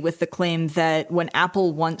neatly with the claim that when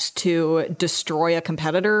Apple wants to destroy a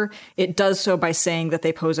competitor, it does so by saying that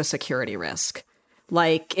they pose a security risk.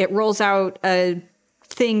 Like, it rolls out a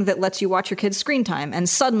thing that lets you watch your kids' screen time, and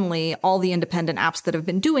suddenly all the independent apps that have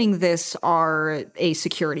been doing this are a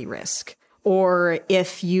security risk. or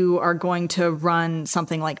if you are going to run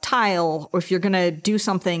something like Tile, or if you're going to do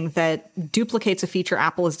something that duplicates a feature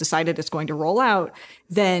Apple has decided it's going to roll out,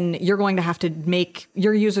 then you're going to have to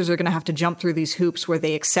your users are going to have to jump through these hoops where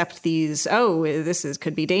they accept these,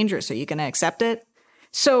 could be dangerous. Are you going to accept it?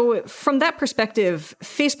 So from that perspective,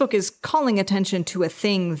 Facebook is calling attention to a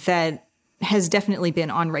thing that has definitely been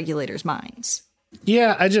on regulators' minds.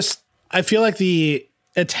 Yeah, I feel like the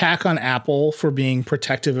attack on Apple for being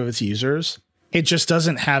protective of its users, it just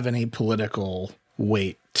doesn't have any political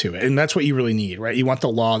weight to it. And that's what you really need, right? You want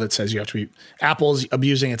the law that says you have to be, Apple's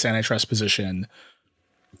abusing its antitrust position.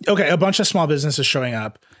 Okay, a bunch of small businesses showing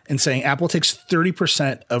up and saying Apple takes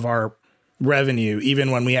 30% of our revenue,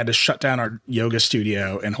 even when we had to shut down our yoga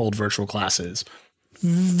studio and hold virtual classes.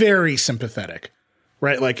 Very sympathetic,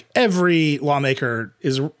 right? Like every lawmaker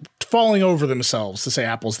is falling over themselves to say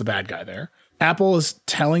Apple's the bad guy there. Apple is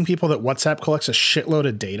telling people that WhatsApp collects a shitload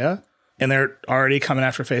of data and they're already coming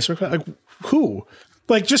after Facebook. Like who?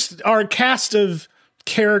 Like just our cast of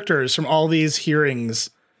characters from all these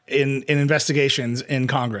hearings in investigations in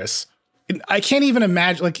Congress. I can't even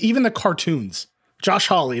imagine, like even the cartoons, Josh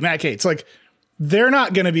Hawley, Matt Gaetz, like they're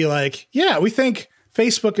not going to be like, yeah, we think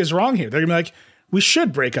Facebook is wrong here. They're gonna be like, we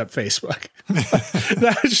should break up Facebook.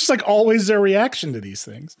 That's just like always their reaction to these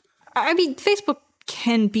things. I mean, Facebook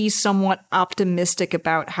can be somewhat optimistic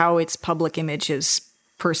about how its public image is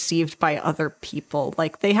perceived by other people.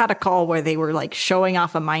 Like they had a call where they were like showing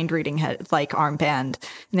off a mind reading armband,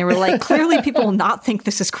 and they were like, clearly people will not think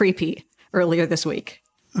this is creepy earlier this week.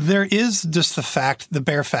 There is just the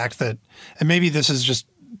bare fact that, and maybe this is just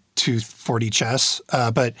 240 chess,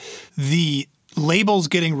 but the labels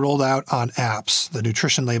getting rolled out on apps, the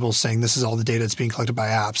nutrition labels saying this is all the data that's being collected by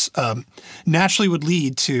apps, naturally would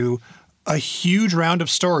lead to a huge round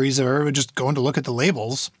of stories that are just going to look at the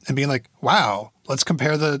labels and being like, wow, let's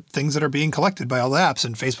compare the things that are being collected by all the apps.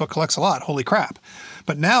 And Facebook collects a lot. Holy crap.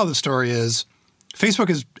 But now the story is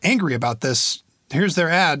Facebook is angry about this. Here's their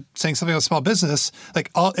ad saying something about small business.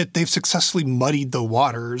 Like they've successfully muddied the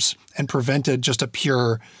waters and prevented just a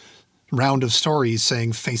pure round of stories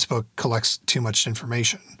saying Facebook collects too much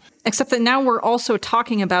information. Except that now we're also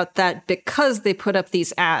talking about that because they put up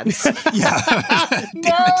these ads. No!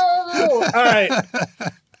 All right.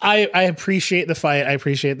 I appreciate the fight. I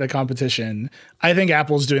appreciate the competition. I think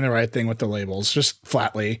Apple's doing the right thing with the labels, just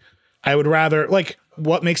flatly. I would rather, like,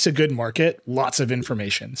 what makes a good market? Lots of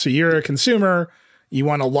information. So you're a consumer. You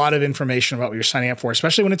want a lot of information about what you're signing up for,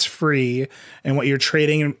 especially when it's free and what you're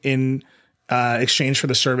trading in exchange for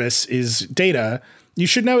the service is data. You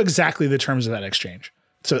should know exactly the terms of that exchange.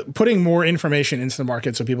 So putting more information into the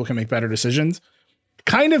market so people can make better decisions,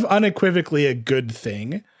 kind of unequivocally a good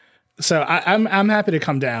thing. So I'm happy to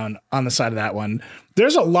come down on the side of that one.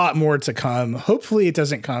 There's a lot more to come. Hopefully it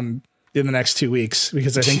doesn't come in the next 2 weeks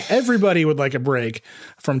because I think everybody would like a break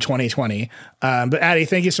from 2020. But Addie,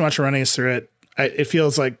 thank you so much for running us through it. It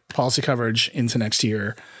feels like policy coverage into next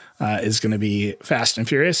year is going to be fast and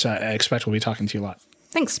furious. I expect we'll be talking to you a lot.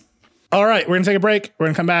 Thanks. All right, we're going to take a break. We're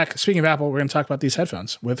going to come back. Speaking of Apple, we're going to talk about these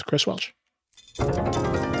headphones with Chris Welch.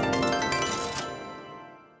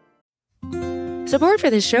 Support for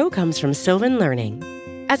this show comes from Sylvan Learning.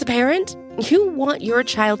 As a parent, you want your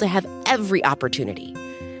child to have every opportunity,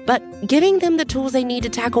 but giving them the tools they need to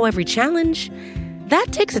tackle every challenge, that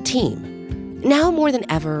takes a team. Now more than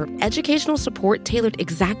ever, educational support tailored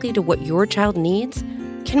exactly to what your child needs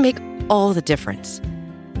can make all the difference.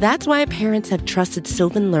 That's why parents have trusted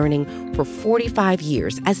Sylvan Learning for 45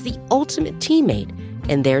 years as the ultimate teammate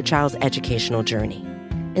in their child's educational journey,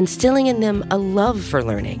 instilling in them a love for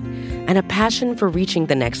learning and a passion for reaching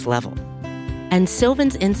the next level. And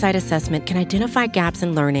Sylvan's Insight Assessment can identify gaps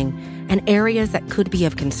in learning and areas that could be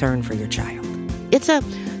of concern for your child. It's a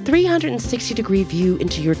 360-degree view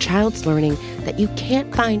into your child's learning that you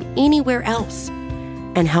can't find anywhere else,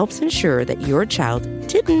 and helps ensure that your child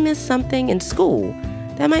didn't miss something in school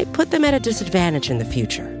that might put them at a disadvantage in the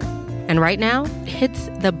future. And right now, it's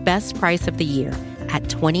the best price of the year at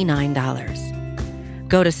 $29.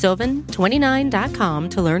 Go to sylvan29.com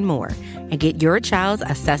to learn more and get your child's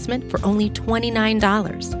assessment for only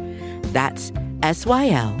 $29. That's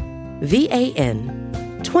SYLVAN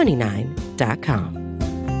 29.com.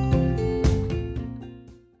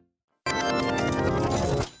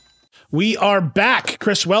 We are back.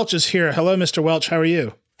 Chris Welch is here. Hello, Mr. Welch. How are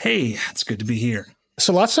you? Hey, it's good to be here.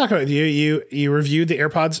 So let's talk about you. You reviewed the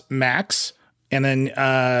AirPods Max and then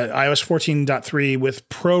iOS 14.3 with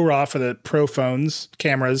ProRAW for the Pro phones,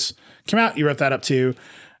 cameras. Came out. You wrote that up too.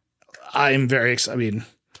 I am very excited. I mean,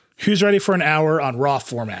 who's ready for an hour on RAW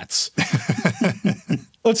formats?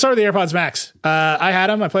 Let's start with the AirPods Max. I had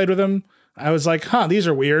them. I played with them. I was like, these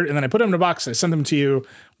are weird. And then I put them in a box. I sent them to you.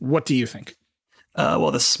 What do you think?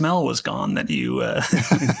 Well, the smell was gone that you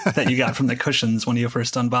that you got from the cushions when you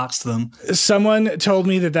first unboxed them. Someone told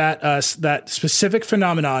me that specific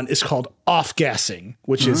phenomenon is called off-gassing,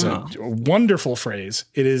 which is a wonderful phrase.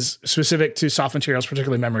 It is specific to soft materials,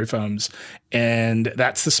 particularly memory foams, and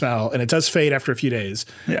that's the smell. And it does fade after a few days.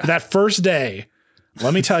 Yeah. That first day,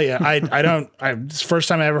 let me tell you, it's the first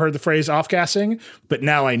time I ever heard the phrase off-gassing, but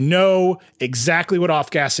now I know exactly what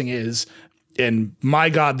off-gassing is, and my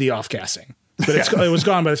God, the off-gassing. But it was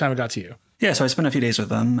gone by the time it got to you. Yeah, so I spent a few days with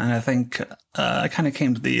them, and I think I kind of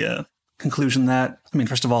came to the conclusion that,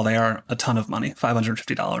 first of all, they are a ton of money.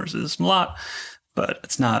 $550 is a lot, but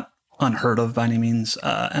it's not unheard of by any means.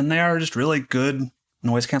 And they are just really good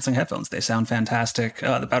noise-canceling headphones. They sound fantastic.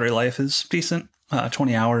 The battery life is decent,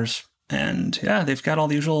 20 hours. And yeah, they've got all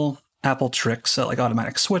the usual Apple tricks like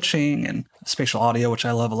automatic switching and spatial audio, which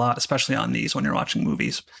I love a lot, especially on these when you're watching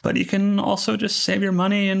movies. But you can also just save your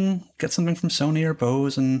money and get something from Sony or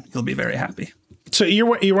Bose, and you'll be very happy. So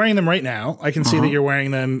you're wearing them right now. I can see that you're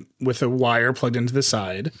wearing them with a wire plugged into the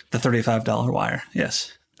side. The $35 wire,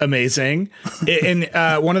 yes. Amazing. And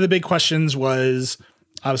one of the big questions was,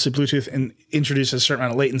 obviously, Bluetooth introduces a certain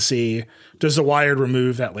amount of latency. Does the wired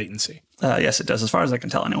remove that latency? Yes, it does, as far as I can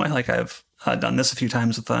tell anyway. Like I've done this a few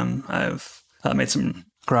times with them. I've made some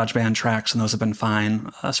GarageBand tracks, and those have been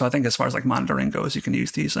fine. So I think as far as like monitoring goes, you can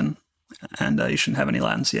use these, and you shouldn't have any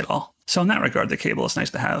latency at all. So in that regard, the cable is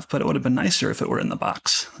nice to have, but it would have been nicer if it were in the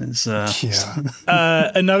box.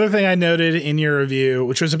 Another thing I noted in your review,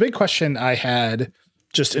 which was a big question I had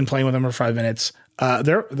just in playing with them for 5 minutes,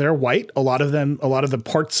 they're white. A lot of the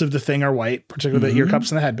parts of the thing are white, particularly the ear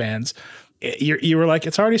cups and the headbands. You were like,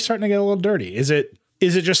 it's already starting to get a little dirty. Is it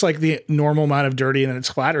just like the normal amount of dirty and then it's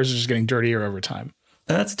flat, or is it just getting dirtier over time?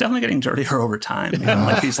 It's definitely getting dirtier over time.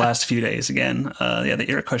 Like these last few days again. The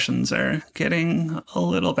ear cushions are getting a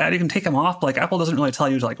little bad. You can take them off. Like Apple doesn't really tell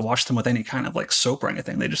you to like wash them with any kind of like soap or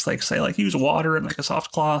anything. They just like say like use water and like a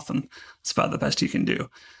soft cloth, and it's about the best you can do.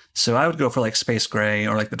 So I would go for like space gray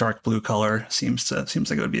or like the dark blue color. Seems like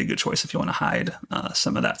it would be a good choice if you want to hide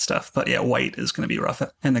some of that stuff. But yeah, white is going to be rough.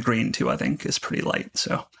 And the green too, I think, is pretty light.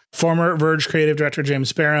 So former Verge creative director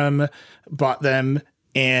James Barham bought them,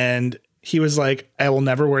 and he was like, I will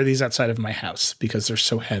never wear these outside of my house because they're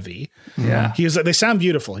so heavy. Yeah. He was like, they sound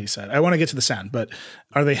beautiful, he said. I want to get to the sound, but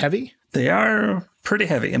are they heavy? They are pretty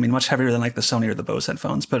heavy. Much heavier than like the Sony or the Bose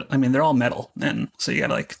headphones, but they're all metal. And so you got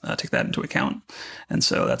to like take that into account. And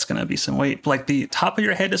so that's going to be some weight. But, like the top of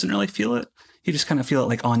your head doesn't really feel it. You just kind of feel it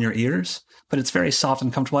like on your ears, but it's very soft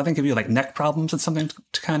and comfortable. I think if you have like neck problems, it's something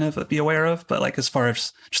to kind of be aware of. But like, as far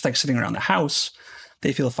as just like sitting around the house,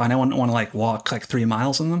 they feel fine. I wouldn't want to like walk like 3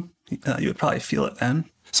 miles in them. You would probably feel it then.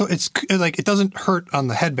 So it's like, it doesn't hurt on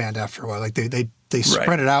the headband after a while. Like they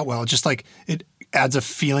spread it out well. Just like it adds a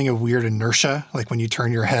feeling of weird inertia. Like when you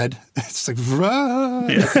turn your head, it's like,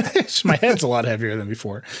 my head's a lot heavier than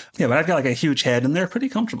before. Yeah, but I've got like a huge head and they're pretty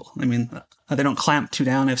comfortable. They don't clamp too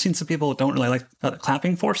down. I've seen some people don't really like the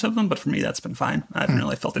clamping force of them, but for me, that's been fine. I haven't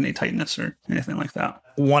really felt any tightness or anything like that.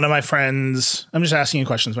 One of my friends, I'm just asking you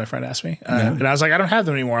questions my friend asked me. And I was like, I don't have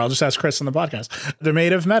them anymore. I'll just ask Chris on the podcast. They're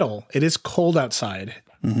made of metal. It is cold outside.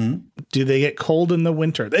 Mm-hmm. Do they get cold in the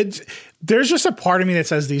winter? There's just a part of me that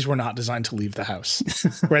says these were not designed to leave the house,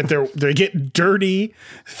 right? They get dirty.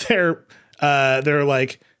 They're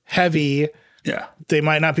like heavy. Yeah. They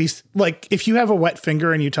might not be like, if you have a wet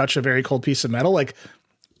finger and you touch a very cold piece of metal, like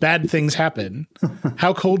bad things happen.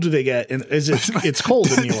 How cold do they get? And it's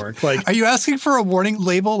cold in New York. Like, are you asking for a warning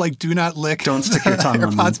label? Like, do not lick. Don't stick your tongue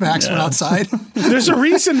on AirPods Max when outside. There's a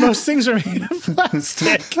reason most things are made of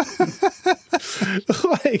plastic.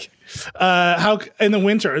 Like, how in the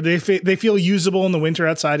winter they feel usable in the winter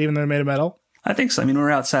outside, even though they're made of metal. I think so. We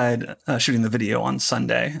were outside shooting the video on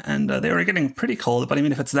Sunday, and they were getting pretty cold. But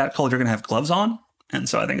if it's that cold, you're going to have gloves on, and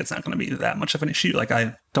so I think it's not going to be that much of an issue. Like,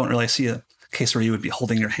 I don't really see a case where you would be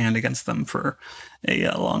holding your hand against them for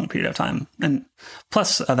a long period of time. And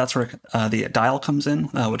plus, that's where the dial comes in,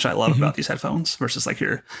 which I love about these headphones versus like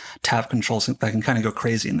your tap controls that can kind of go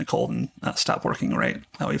crazy in the cold and stop working right.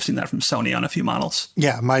 We've seen that from Sony on a few models.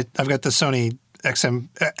 Yeah, I've got the Sony XM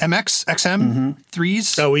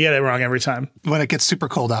 3s. Oh, we get it wrong every time. When it gets super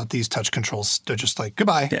cold out, these touch controls, they're just like,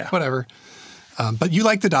 goodbye, whatever. But you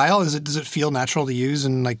like the dial? Does it feel natural to use?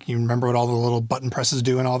 And like, you remember what all the little button presses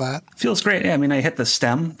do and all that? Feels great. Yeah, I hit the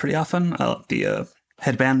stem pretty often. The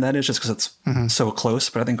headband, that is, just because it's so close.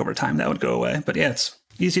 But I think over time that would go away. But yeah, it's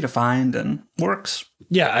easy to find and works.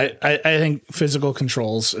 Yeah, I think physical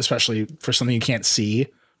controls, especially for something you can't see,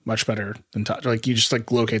 much better than touch. Like you just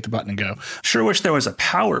like locate the button and go. Sure wish there was a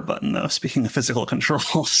power button though. Speaking of physical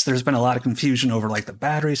controls, there's been a lot of confusion over like the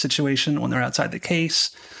battery situation when they're outside the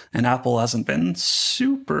case, and Apple hasn't been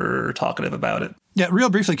super talkative about it. Yeah, real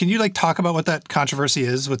briefly, can you like talk about what that controversy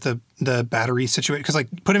is with the battery situation? Because like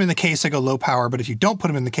put them in the case, they go low power, but if you don't put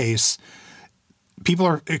them in the case, people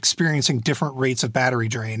are experiencing different rates of battery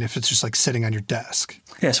drain if it's just like sitting on your desk.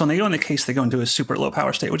 Yeah, so when they go in the case, they go into a super low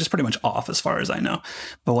power state, which is pretty much off as far as I know.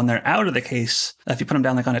 But when they're out of the case, if you put them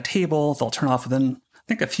down like on a table, they'll turn off within, I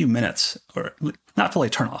think, a few minutes, or not fully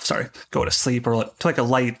turn off, sorry, go to sleep, or to like a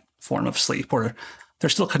light form of sleep, where they're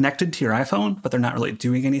still connected to your iPhone, but they're not really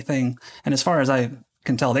doing anything. And as far as I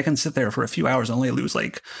can tell, they can sit there for a few hours and only lose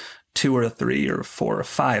like 2 or 3 or 4 or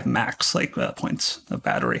 5 max points of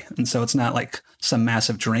battery. And so it's not like some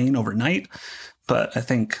massive drain overnight, but I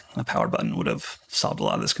think a power button would have solved a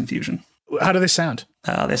lot of this confusion. How do they sound?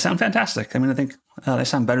 They sound fantastic. I mean, I think they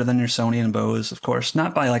sound better than your Sony and Bose, of course,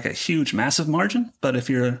 not by like a huge, massive margin, but if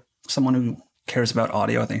you're someone who cares about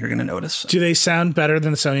audio, I think you're going to notice. Do they sound better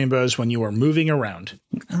than the Sony and Bose when you are moving around?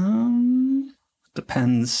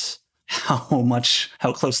 Depends how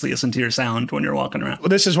closely you listen to your sound when you're walking around. Well,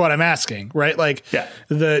 this is what I'm asking, right? Like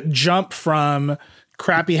the jump from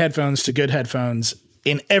crappy headphones to good headphones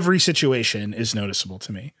in every situation is noticeable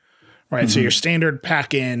to me, right? So your standard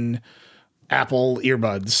pack-in Apple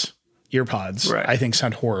earpods, right, I think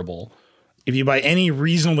sound horrible. If you buy any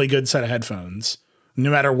reasonably good set of headphones, no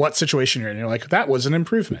matter what situation you're in, you're like, that was an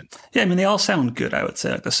improvement. Yeah, I mean, they all sound good, I would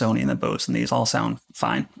say, like the Sony and the Bose, and these all sound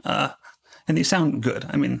fine. And these sound good.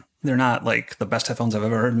 I mean, they're not like the best headphones I've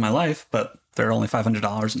ever heard in my life, but they're only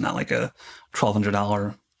 $500 and not like a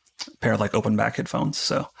 $1,200 pair of like open back headphones.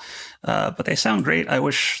 So, but they sound great. I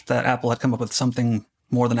wish that Apple had come up with something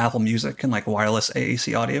more than Apple Music and like wireless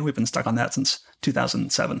AAC audio. We've been stuck on that since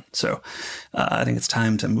 2007. So I think it's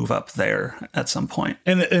time to move up there at some point.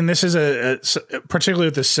 And this is particularly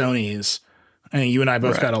with the Sonys. I mean, you and I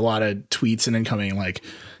both got a lot of tweets and incoming, like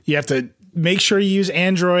you have to make sure you use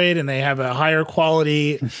Android and they have a higher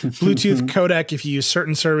quality Bluetooth codec. If you use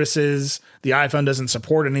certain services, the iPhone doesn't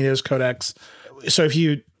support any of those codecs. So if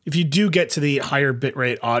you do get to the higher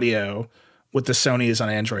bitrate audio with the Sonys on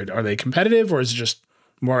Android, are they competitive or is it just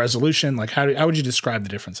more resolution? Like how would you describe the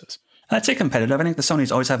differences? I'd say competitive. I think the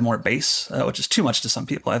Sonys always have more bass, which is too much to some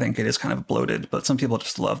people. I think it is kind of bloated, but some people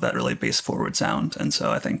just love that really bass forward sound. And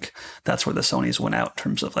so I think that's where the Sonys went out in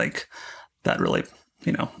terms of like that really,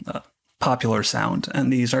 popular sound.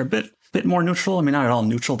 And these are a bit more neutral. I mean, not at all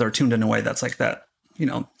neutral. They're tuned in a way that's like that,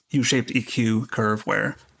 U-shaped EQ curve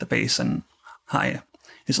where the bass and high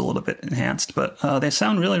is a little bit enhanced, but they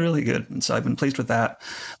sound really, really good. And so I've been pleased with that.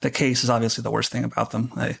 The case is obviously the worst thing about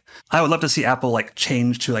them. I would love to see Apple like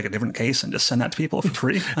change to like a different case and just send that to people for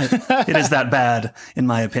free. It is that bad, in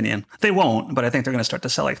my opinion. They won't, but I think they're going to start to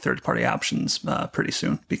sell like third-party options pretty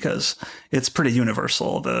soon because it's pretty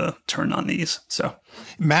universal, the turn on these. So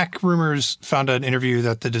Mac Rumors found an interview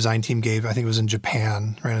that the design team gave, I think it was in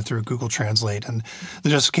Japan, ran it through Google Translate. And the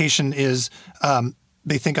justification is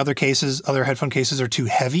they think other headphone cases are too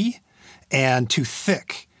heavy and too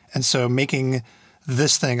thick. And so making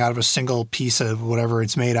this thing out of a single piece of whatever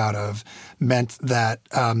it's made out of meant that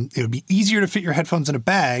it would be easier to fit your headphones in a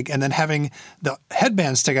bag. And then having the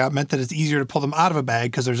headband stick out meant that it's easier to pull them out of a bag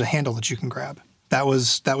because there's a handle that you can grab. That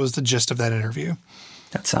was the gist of that interview.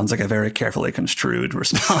 That sounds like a very carefully construed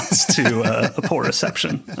response to a poor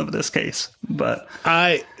reception of this case. But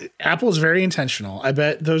Apple is very intentional. I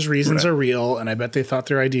bet those reasons are real, and I bet they thought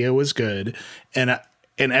their idea was good. And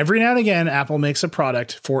every now and again, Apple makes a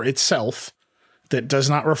product for itself that does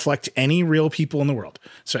not reflect any real people in the world.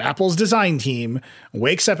 So Apple's design team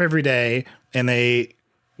wakes up every day and they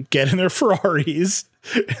get in their Ferraris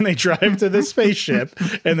and they drive to the spaceship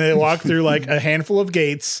and they walk through like a handful of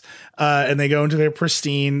gates and they go into their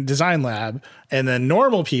pristine design lab. And then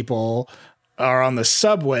normal people are on the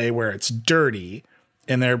subway where it's dirty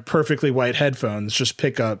and their perfectly white headphones just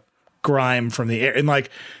pick up grime from the air. And like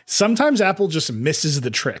sometimes Apple just misses the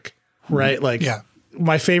trick, right? Like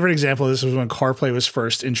my favorite example of this was when CarPlay was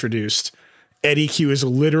first introduced. Eddie Q is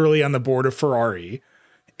literally on the board of Ferrari.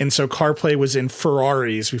 And so CarPlay was in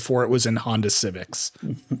Ferraris before it was in Honda Civics.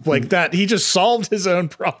 Like that, he just solved his own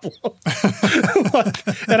problem.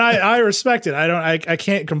 And I respect it. I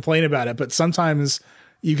can't complain about it, but sometimes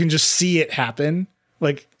you can just see it happen.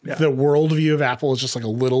 Like the worldview of Apple is just like a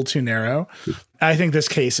little too narrow. I think this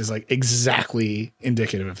case is like exactly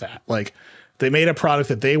indicative of that. Like they made a product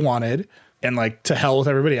that they wanted and like to hell with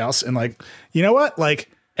everybody else. And like, you know what? Like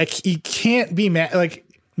you can't be mad. Like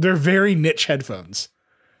they're very niche headphones.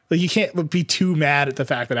 Like, you can't be too mad at the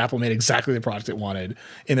fact that Apple made exactly the product it wanted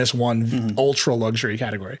in this one ultra luxury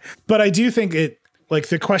category. But I do think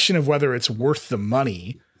the question of whether it's worth the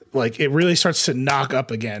money, like, it really starts to knock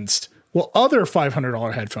up against, well, other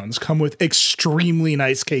 $500 headphones come with extremely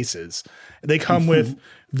nice cases. They come with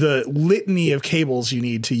the litany of cables you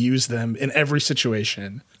need to use them in every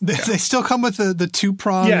situation. They still come with the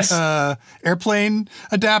two-prong airplane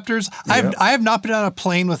adapters. Yep. I have not been on a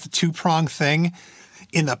plane with a two-prong thing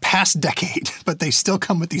in the past decade, but they still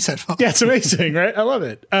come with these headphones. Yeah, it's amazing, right? I love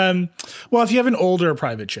it. Well, if you have an older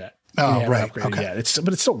private jet. Oh, right. Okay. Yeah,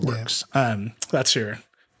 but it still works. Yeah. That's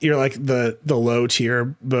you're like the low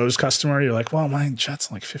tier Bose customer. You're like, well, my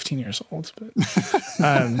jet's like 15 years old. But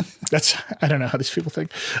I don't know how these people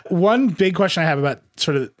think. One big question I have about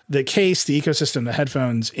sort of the case, the ecosystem, the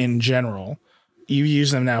headphones in general, you use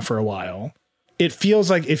them now for a while. It feels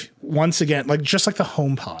like once again, like just like the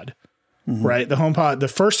HomePod, right?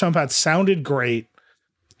 The first HomePod sounded great.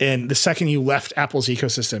 And the second you left Apple's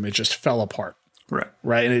ecosystem, it just fell apart.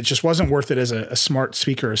 Right. And it just wasn't worth it as a smart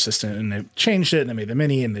speaker assistant. And they changed it and they made the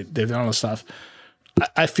mini and they've done all this stuff.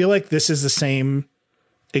 I feel like this is the same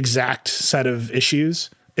exact set of issues.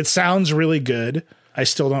 It sounds really good. I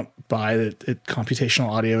still don't buy that computational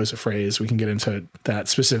audio is a phrase. We can get into that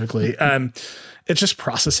specifically. It's just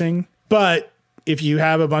processing. But if you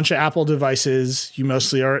have a bunch of Apple devices, you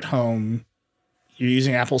mostly are at home, you're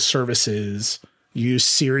using Apple services, you use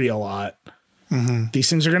Siri a lot. These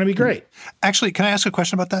things are going to be great. Actually, can I ask a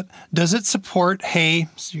question about that? Does it support Hey,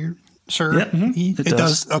 sir? Yep, it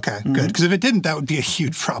does. Okay, good. Because if it didn't, that would be a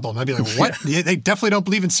huge problem. I'd be like, what? They definitely don't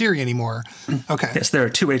believe in Siri anymore. Okay. Yes, there are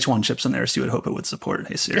two H1 chips in there, so you would hope it would support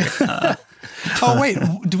Hey Siri. Oh, wait.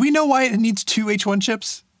 Do we know why it needs two H1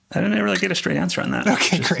 chips? I didn't really get a straight answer on that.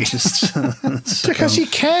 Okay, great. Because you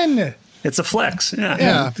can. It's a flex.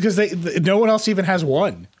 Yeah. Because no one else even has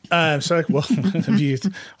one. So like, well,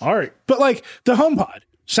 all right. But like the HomePod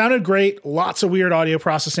sounded great. Lots of weird audio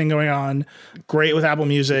processing going on. Great with Apple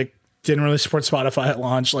Music. Didn't really support Spotify at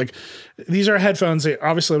launch. Like, these are headphones. They're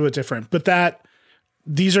obviously a little bit different, but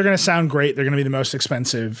these are going to sound great. They're going to be the most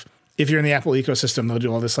expensive. If you're in the Apple ecosystem, they'll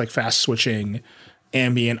do all this like fast switching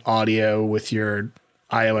ambient audio with your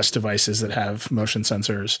iOS devices that have motion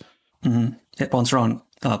sensors. Yeah, once we're on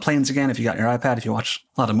planes again, if you got your iPad, if you watch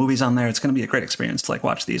a lot of movies on there, it's going to be a great experience to like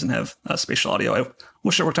watch these and have spatial audio. I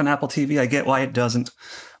wish it worked on Apple TV. I get why it doesn't,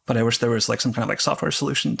 but I wish there was like some kind of like software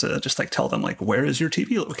solution to just like tell them like, where is your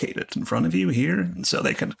TV located? In front of you here? And so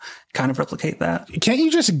they could kind of replicate that. Can't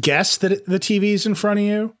you just guess that the TV is in front of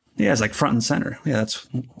you? Yeah, it's like front and center. Yeah, that's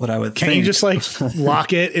what I would think. Can't you just like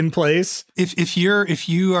lock it in place? If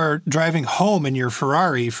you are driving home in your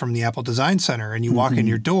Ferrari from the Apple Design Center and you walk in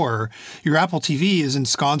your door, your Apple TV is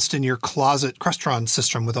ensconced in your closet Crestron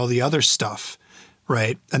system with all the other stuff,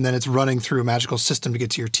 right? And then it's running through a magical system to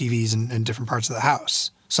get to your TVs in different parts of the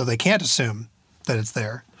house. So they can't assume that it's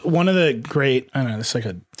there. One of the great, I don't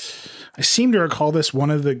know, I seem to recall this,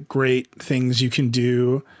 one of the great things you can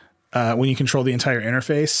do when you control the entire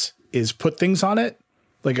interface is put things on it,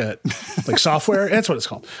 like software. That's what it's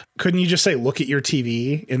called. Couldn't you just say, look at your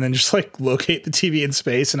TV and then just like locate the TV in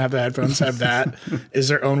space and have the headphones have that as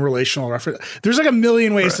their own relational reference? There's like a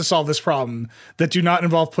million ways to solve this problem that do not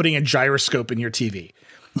involve putting a gyroscope in your TV.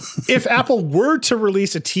 If Apple were to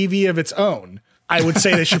release a TV of its own, I would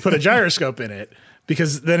say they should put a gyroscope in it,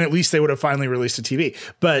 because then at least they would have finally released a TV.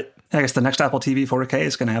 But I guess the next Apple TV 4K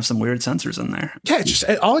is going to have some weird sensors in there. Yeah, it's just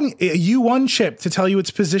a U1 chip to tell you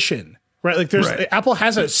its position, right? Like Apple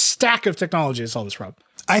has a stack of technology to solve this problem.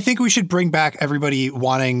 I think we should bring back everybody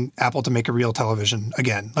wanting Apple to make a real television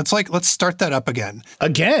again. Let's start that up again.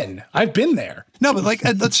 Again, I've been there. No, but like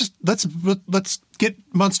let's get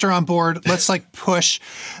Munster on board. Let's like push.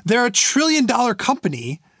 They're $1 trillion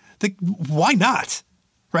company. Why not?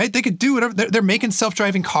 Right? They could do whatever. They're making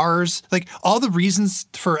self-driving cars. Like, all the reasons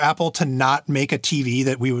for Apple to not make a TV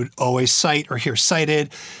that we would always cite or hear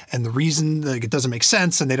cited, and the reason like it doesn't make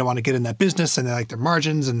sense and they don't want to get in that business and they like their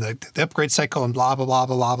margins and the upgrade cycle and blah, blah, blah,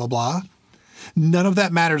 blah, blah, blah, blah. None of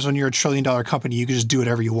that matters when you're $1 trillion company. You can just do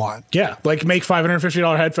whatever you want. Yeah. Like make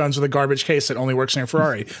 $550 headphones with a garbage case that only works in your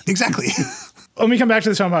Ferrari. Exactly. Let me come back to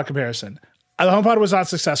this HomePod comparison. The HomePod was not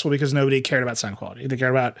successful because nobody cared about sound quality. They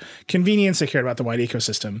cared about convenience. They cared about the wide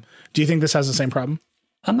ecosystem. Do you think this has the same problem?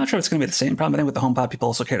 I'm not sure it's going to be the same problem. I think with the HomePod, people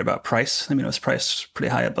also cared about price. I mean, it was priced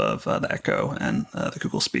pretty high above the Echo and the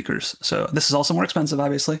Google speakers. So this is also more expensive,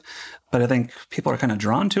 obviously. But I think people are kind of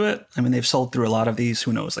drawn to it. I mean, they've sold through a lot of these.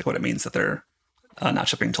 Who knows like what it means that they're not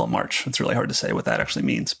shipping until March. It's really hard to say what that actually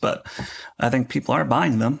means. But I think people are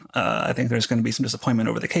buying them. I think there's going to be some disappointment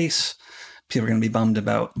over the case. people are going to be bummed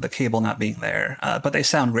about the cable not being there. But they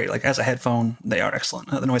sound great. Like as a headphone, they are excellent.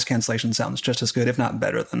 The noise cancellation sounds just as good, if not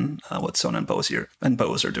better, than what Sony and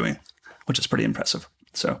Bose are doing, which is pretty impressive.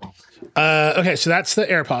 So, okay, so that's the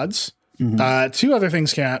AirPods. Two other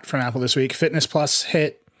things came out from Apple this week. Fitness Plus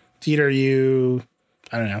hit. Dieter,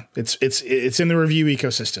 I don't know. It's in the review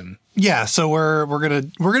ecosystem. Yeah, so we're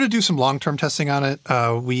gonna do some long-term testing on it.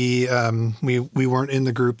 We weren't in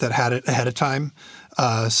the group that had it ahead of time.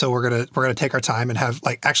 So we're gonna take our time and have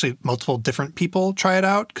like actually multiple different people try it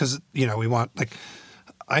out, because we want, like,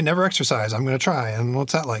 I never exercise. I'm going to try. And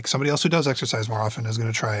what's that like? Somebody else who does exercise more often is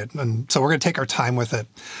going to try it. And so we're going to take our time with it.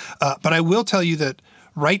 But I will tell you that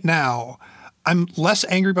right now, I'm less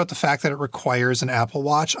angry about the fact that it requires an Apple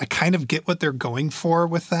Watch. I kind of get what they're going for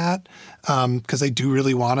with that, because they do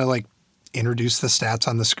really want to like introduce the stats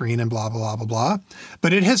on the screen and blah, blah, blah, blah.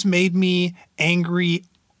 But it has made me angry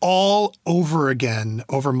all over again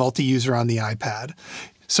over multi-user on the iPad.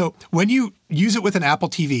 So when you use it with an Apple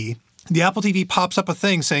TV, the Apple TV pops up a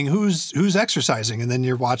thing saying who's exercising, and then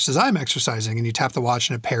your watch says I'm exercising, and you tap the watch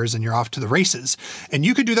and it pairs and you're off to the races. And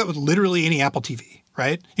you could do that with literally any Apple TV,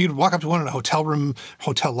 right? You could walk up to one in a hotel room,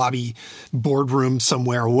 hotel lobby, boardroom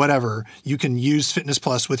somewhere, whatever. You can use Fitness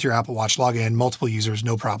Plus with your Apple Watch, log in, multiple users,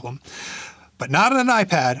 no problem. But not on an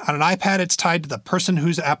iPad. On an iPad, it's tied to the person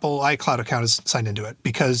whose Apple iCloud account is signed into it,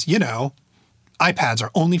 because, iPads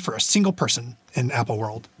are only for a single person in Apple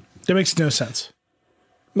world. That makes no sense.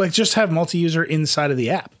 Like, just have multi-user inside of the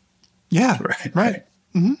app. Yeah, right.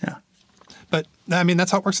 Mm-hmm. Yeah. But, I mean, that's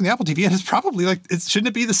how it works on the Apple TV. And it's probably like, shouldn't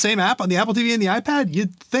it be the same app on the Apple TV and the iPad?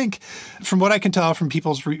 You'd think. From what I can tell from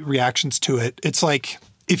people's reactions to it, it's like,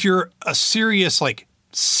 if you're a serious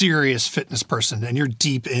fitness person and you're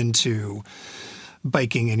deep into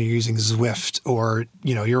biking and you're using Zwift, or,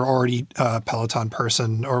 you're already a Peloton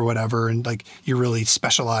person or whatever, and like you're really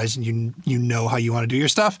specialized and you know how you want to do your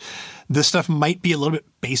stuff, this stuff might be a little bit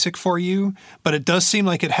basic for you, but it does seem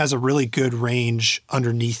like it has a really good range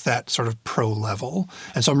underneath that sort of pro level.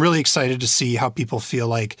 And so I'm really excited to see how people feel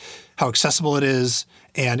like how accessible it is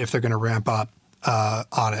and if they're going to ramp up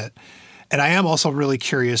on it. And I am also really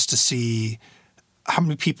curious to see how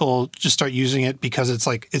many people just start using it because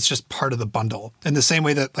it's just part of the bundle. In the same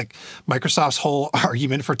way that like Microsoft's whole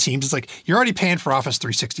argument for Teams is like, you're already paying for Office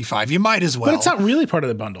 365. You might as well. But it's not really part of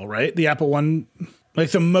the bundle, right? The Apple one,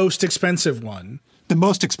 like the most expensive one. The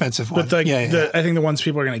most expensive one. But I think the ones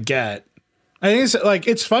people are going to get. I think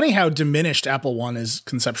it's funny how diminished Apple One is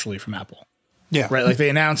conceptually from Apple. Yeah. Right? Like they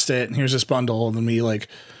announced it and here's this bundle, and then we like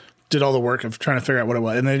did all the work of trying to figure out what it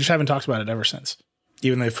was. And they just haven't talked about it ever since.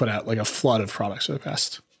 Even they've put out like a flood of products for the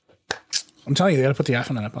past. I'm telling you, they got to put the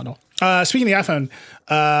iPhone in that bundle. Speaking of the iPhone,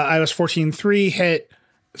 iOS 14.3 hit.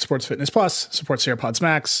 Supports Fitness Plus, supports AirPods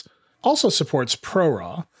Max, also supports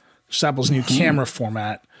ProRAW, which is Apple's new camera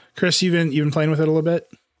format. Chris, you've been playing with it a little bit?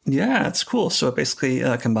 Yeah, it's cool. So it basically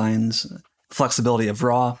combines flexibility of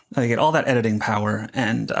RAW. You get all that editing power,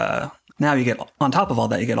 and now you get, on top of all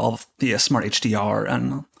that, you get all of the smart HDR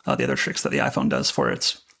and the other tricks that the iPhone does for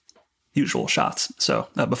its usual shots. So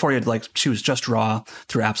before you'd like choose just RAW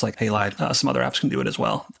through apps like Halide, some other apps can do it as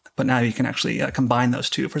well. But now you can actually combine those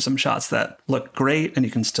two for some shots that look great, and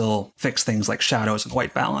you can still fix things like shadows and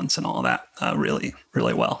white balance and all that really,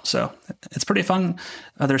 really well. So it's pretty fun.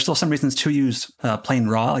 There's still some reasons to use plain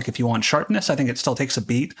RAW. Like if you want sharpness, I think it still takes a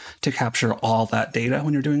beat to capture all that data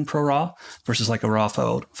when you're doing ProRAW versus like a RAW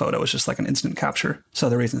photo is just like an instant capture. So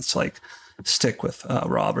the reason it's like stick with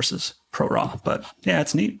RAW versus ProRAW. But yeah,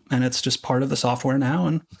 it's neat, and it's just part of the software now,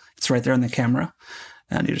 and it's right there in the camera.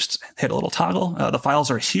 And you just hit a little toggle. The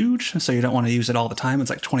files are huge, so you don't want to use it all the time. It's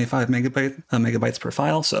like 25 megabytes per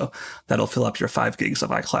file, so that'll fill up your 5 gigs of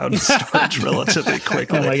iCloud storage relatively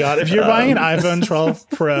quickly. Oh my God. If you're buying an iPhone 12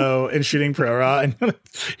 Pro and shooting ProRAW, and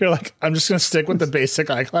you're like, I'm just going to stick with the basic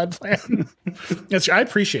iCloud plan. I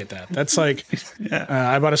appreciate that. That's like,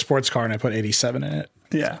 I bought a sports car and I put 87 in it.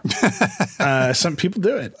 Yeah. Some people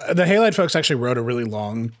do it. The Halide folks actually wrote a really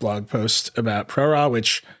long blog post about ProRAW,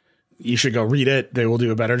 which you should go read it. They will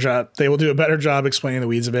do a better job. They will do a better job explaining the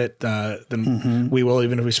weeds of it than we will,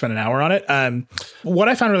 even if we spend an hour on it. What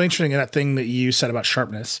I found really interesting in that thing that you said about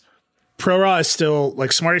sharpness, ProRAW is still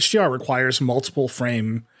like Smart HDR requires multiple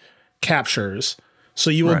frame captures. So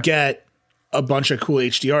you will get a bunch of cool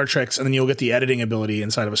HDR tricks, and then you'll get the editing ability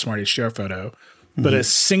inside of a Smart HDR photo. But a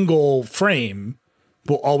single frame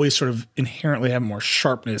will always sort of inherently have more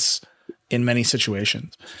sharpness in many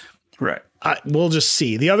situations. Right. We'll just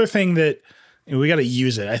see. The other thing that we got to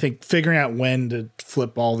use it. I think figuring out when to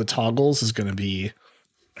flip all the toggles is going to be,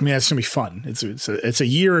 that's going to be fun. It's a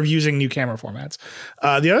year of using new camera formats.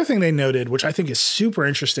 The other thing they noted, which I think is super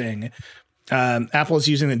interesting, Apple is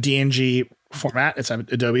using the DNG format. It's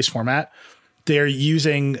Adobe's format. They're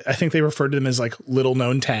using, I think they referred to them as like little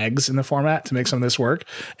known tags in the format to make some of this work.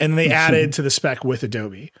 And they added to the spec with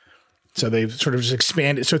Adobe. So they've sort of just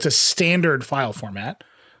expanded. So it's a standard file format,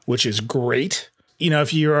 which is great. You know,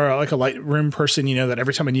 if you're like a Lightroom person, you know that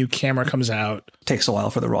every time a new camera comes out, it takes a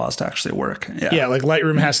while for the RAWs to actually work. Yeah, like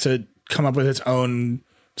Lightroom has to come up with its own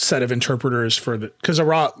set of interpreters for because a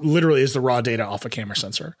RAW literally is the raw data off a camera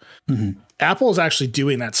sensor. Apple is actually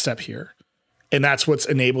doing that step here. And that's what's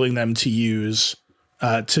enabling them to use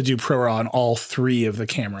to do ProRAW on all three of the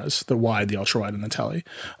cameras, the wide, the ultra wide, and the tele,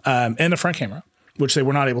 and the front camera, which they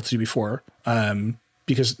were not able to do before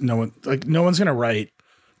because no one's going to write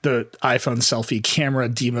the iPhone selfie camera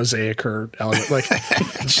demosaic or element. Like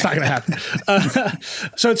it's just not going to happen.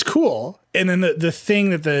 So it's cool. And then the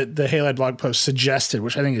thing that the Halide blog post suggested,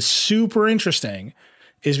 which I think is super interesting,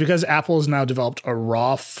 is because Apple has now developed a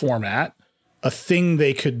RAW format, a thing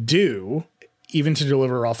they could do, even to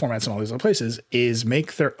deliver RAW formats in all these other places, is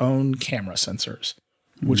make their own camera sensors,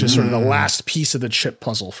 which is sort of the last piece of the chip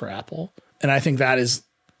puzzle for Apple. And I think that is,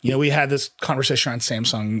 you know, we had this conversation on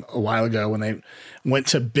Samsung a while ago when they went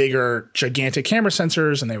to bigger, gigantic camera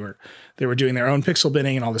sensors and they were doing their own pixel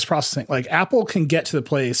binning and all this processing. Like Apple can get to the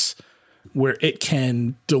place where it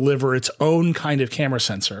can deliver its own kind of camera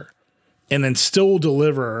sensor and then still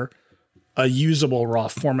deliver a usable RAW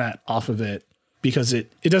format off of it, because it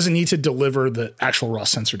doesn't need to deliver the actual raw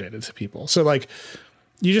sensor data to people. So like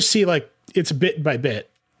you just see like it's bit by bit,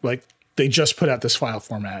 like they just put out this file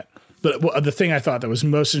format. But the thing I thought that was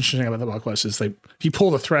most interesting about the blog post is if you pull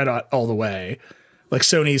the thread out all the way, like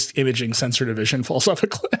Sony's imaging sensor division falls off a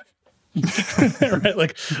cliff. Right?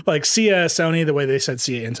 Like SIA Sony, the way they said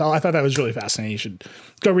SIA Intel. I thought that was really fascinating. You should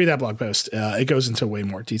go read that blog post. It goes into way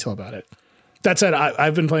more detail about it. That said,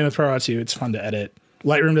 I've been playing with ProRAW too. It's fun to edit.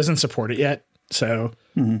 Lightroom doesn't support it yet. So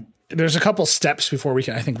there's a couple steps before we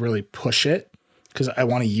can, I think, really push it, because I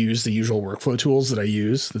want to use the usual workflow tools that I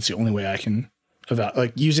use. That's the only way I can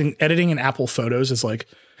like editing in Apple Photos is like,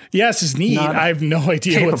 yes, it's neat. I have no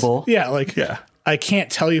idea. Capable. I can't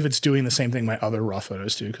tell you if it's doing the same thing my other RAW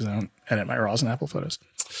photos do, because I don't edit my RAWs in Apple Photos.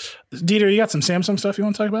 Dieter, you got some Samsung stuff you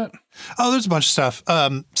want to talk about? Oh, there's a bunch of stuff.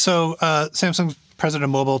 So Samsung's president of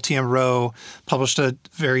mobile, TM Rowe, published a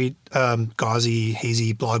very gauzy,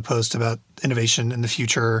 hazy blog post about innovation in the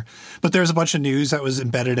future. But there's a bunch of news that was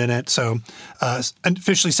embedded in it. So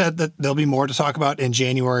officially said that there'll be more to talk about in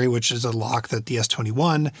January, which is a lock that the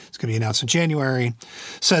S21 is going to be announced in January.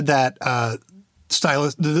 Said that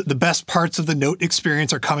stylus, the best parts of the Note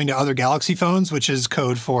experience are coming to other Galaxy phones, which is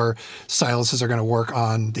code for styluses are going to work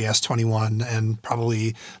on the S21 and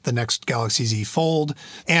probably the next Galaxy Z Fold.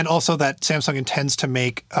 And also that Samsung intends to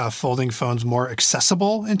make folding phones more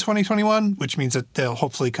accessible in 2021, which means that they'll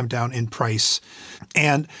hopefully come down in price.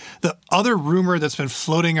 And the other rumor that's been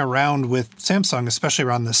floating around with Samsung, especially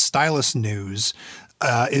around the stylus news,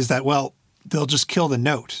 is that, well, they'll just kill the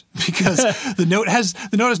Note, because the Note has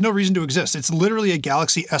no reason to exist. It's literally a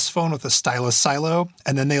Galaxy S phone with a stylus silo,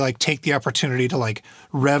 and then they like take the opportunity to like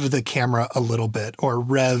rev the camera a little bit or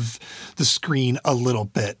rev the screen a little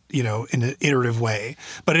bit, you know, in an iterative way.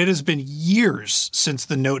 But it has been years since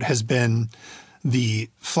the Note has been the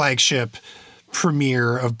flagship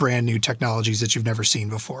premiere of brand new technologies that you've never seen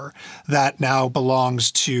before. That now belongs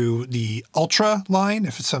to the Ultra line,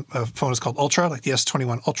 if it's a phone is called Ultra, like the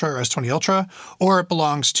S21 Ultra or S20 Ultra, or it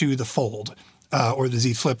belongs to the Fold or the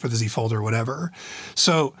Z Flip or the Z Fold or whatever.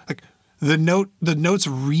 So like the Note's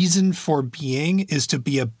reason for being is to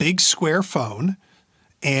be a big square phone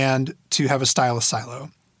and to have a stylus silo,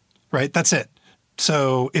 right? That's it.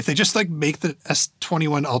 So if they just like make the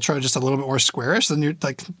S21 Ultra just a little bit more squarish, then you're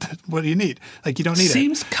like, what do you need? Like you don't need it.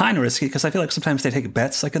 Seems kind of risky, because I feel like sometimes they take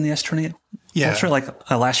bets like in the S20 Ultra.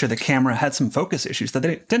 Like last year, the camera had some focus issues that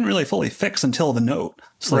they didn't really fully fix until the Note.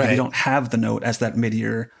 So like if you don't have the Note as that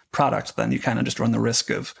mid-year product, then you kind of just run the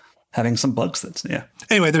risk of having some bugs.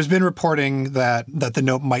 Anyway, there's been reporting that the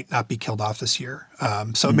Note might not be killed off this year.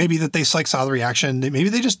 So maybe that they like saw the reaction. Maybe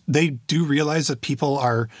they do realize that people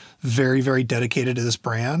are very, very dedicated to this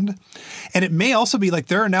brand. And it may also be like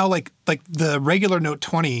there are now like the regular Note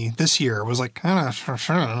 20 this year was like,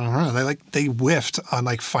 they whiffed on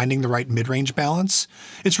like finding the right mid-range balance.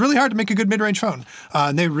 It's really hard to make a good mid-range phone.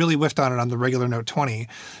 And they really whiffed on it on the regular Note 20.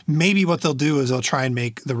 Maybe what they'll do is they'll try and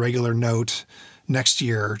make the regular Note next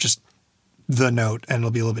year just the Note, and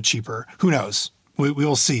it'll be a little bit cheaper. Who knows? We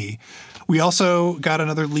will see. We also got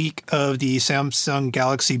another leak of the Samsung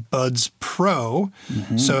Galaxy Buds Pro.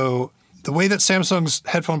 So the way that Samsung's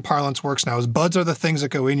headphone parlance works now is buds are the things that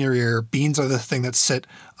go in your ear. Beans are the thing that sit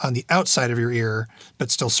on the outside of your ear, but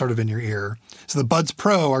still sort of in your ear. So the Buds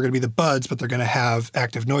Pro are going to be the buds, but they're going to have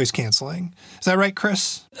active noise canceling. Is that right,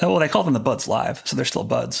 Chris? Well, they call them the Buds Live, so they're still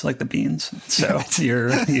buds, like the beans. So your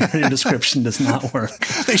description does not work.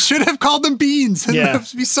 They should have called them beans. Yeah. It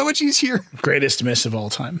would be so much easier. Greatest miss of all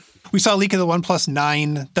time. We saw a leak of the OnePlus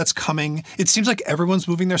 9 that's coming. It seems like everyone's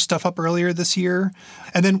moving their stuff up earlier this year.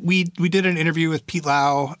 And then we did an interview with Pete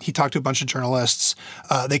Lau. He talked to a bunch of journalists.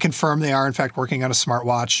 They confirmed they are, in fact, working on a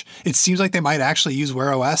smartwatch. It seems like they might actually use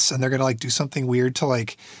Wear OS, and they're going to like do something weird to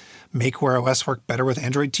like make Wear OS work better with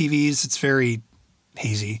Android TVs. It's very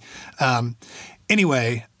hazy.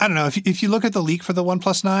 Anyway, I don't know. If you look at the leak for the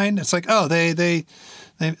OnePlus 9, it's like, oh, they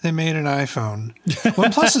made an iPhone.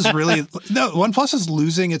 OnePlus is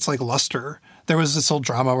losing its like luster. There was this whole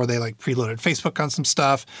drama where they like preloaded Facebook on some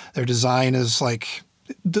stuff. Their design is like,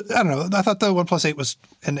 I don't know. I thought the OnePlus 8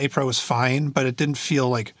 and 8 Pro was fine, but it didn't feel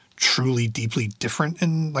like truly deeply different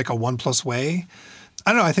in like a OnePlus way.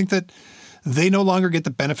 I don't know. I think that they no longer get the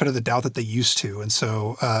benefit of the doubt that they used to. And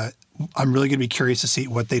so I'm really going to be curious to see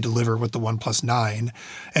what they deliver with the OnePlus 9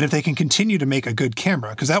 and if they can continue to make a good camera,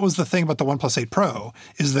 because that was the thing about the OnePlus 8 Pro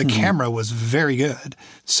is the camera was very good.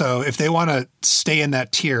 So if they want to stay in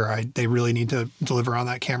that tier, they really need to deliver on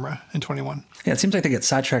that camera in 21. Yeah, it seems like they get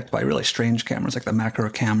sidetracked by really strange cameras like the macro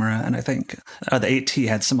camera. And I think the 8T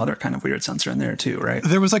had some other kind of weird sensor in there too, right?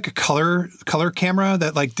 There was like a color camera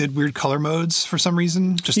that like did weird color modes for some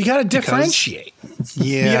reason. Just you got to differentiate.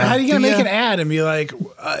 Yeah. How are you going to make an ad and be like,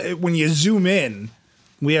 when you zoom in,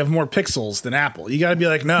 we have more pixels than Apple. You got to be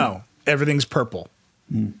like, no, everything's purple.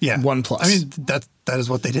 Yeah. OnePlus. I mean, that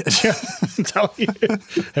is what they did. Yeah, I'm telling you.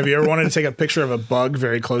 Have you ever wanted to take a picture of a bug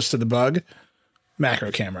very close to the bug?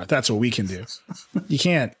 Macro camera. That's what we can do. You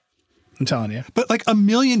can't. I'm telling you. But like a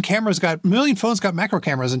million phones got macro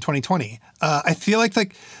cameras in 2020. I feel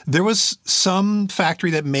like there was some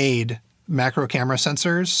factory that made macro camera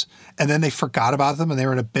sensors and then they forgot about them and they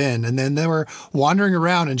were in a bin. And then they were wandering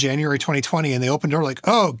around in January 2020 and they opened the door like,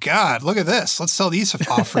 oh God, look at this. Let's sell these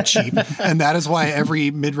off for cheap. And that is why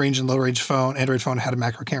every mid-range and low-range Android phone had a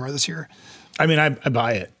macro camera this year. I mean, I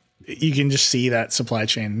buy it. You can just see that supply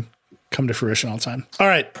chain come to fruition all the time. All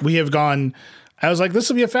right, we have gone. I was like, this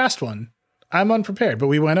will be a fast one. I'm unprepared, but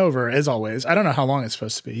we went over, as always. I don't know how long it's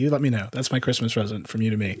supposed to be. You let me know. That's my Christmas present from you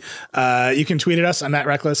to me. You can tweet at us. I'm at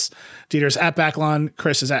Reckless. Dieter's at Backlon.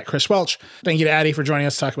 Chris is at Chris Welch. Thank you to Addie for joining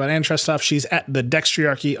us to talk about antitrust stuff. She's at the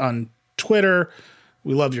Dextriarchy on Twitter.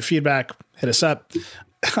 We love your feedback. Hit us up.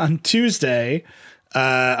 On Tuesday,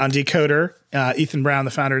 on Decoder, Ethan Brown,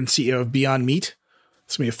 the founder and CEO of Beyond Meat.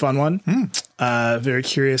 It's going to be a fun one. Very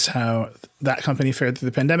curious how that company fared through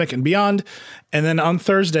the pandemic and beyond. And then on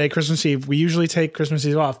Thursday, Christmas Eve, we usually take Christmas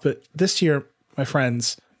Eve off. But this year, my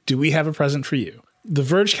friends, do we have a present for you? The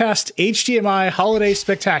Vergecast HDMI Holiday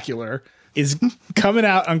Spectacular is coming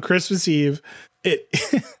out on Christmas Eve.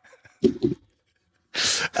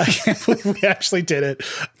 I can't believe we actually did it.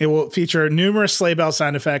 It will feature numerous sleigh bell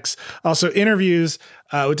sound effects, also interviews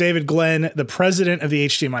with David Glenn, the president of the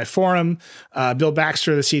HDMI Forum, Bill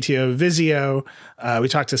Baxter, the CTO of Vizio. We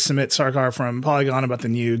talked to Sumit Sarkar from Polygon about the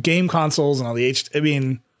new game consoles and all the I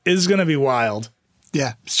mean, it's going to be wild.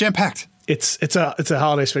 Yeah, it's jam-packed. It's a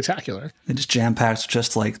holiday spectacular. It is jam-packed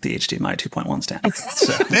just like the HDMI 2.1 stand.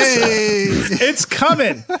 So, hey! It's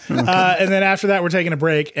coming. And then after that, we're taking a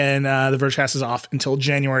break, and the Vergecast is off until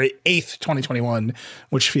January 8th, 2021,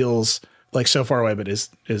 which feels like so far away, but is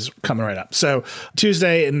coming right up. So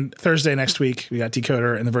Tuesday and Thursday next week, we got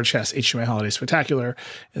Decoder and the Vergecast HDMI Holiday Spectacular,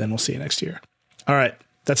 and then we'll see you next year. All right,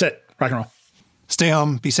 that's it. Rock and roll. Stay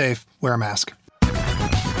home, be safe, wear a mask.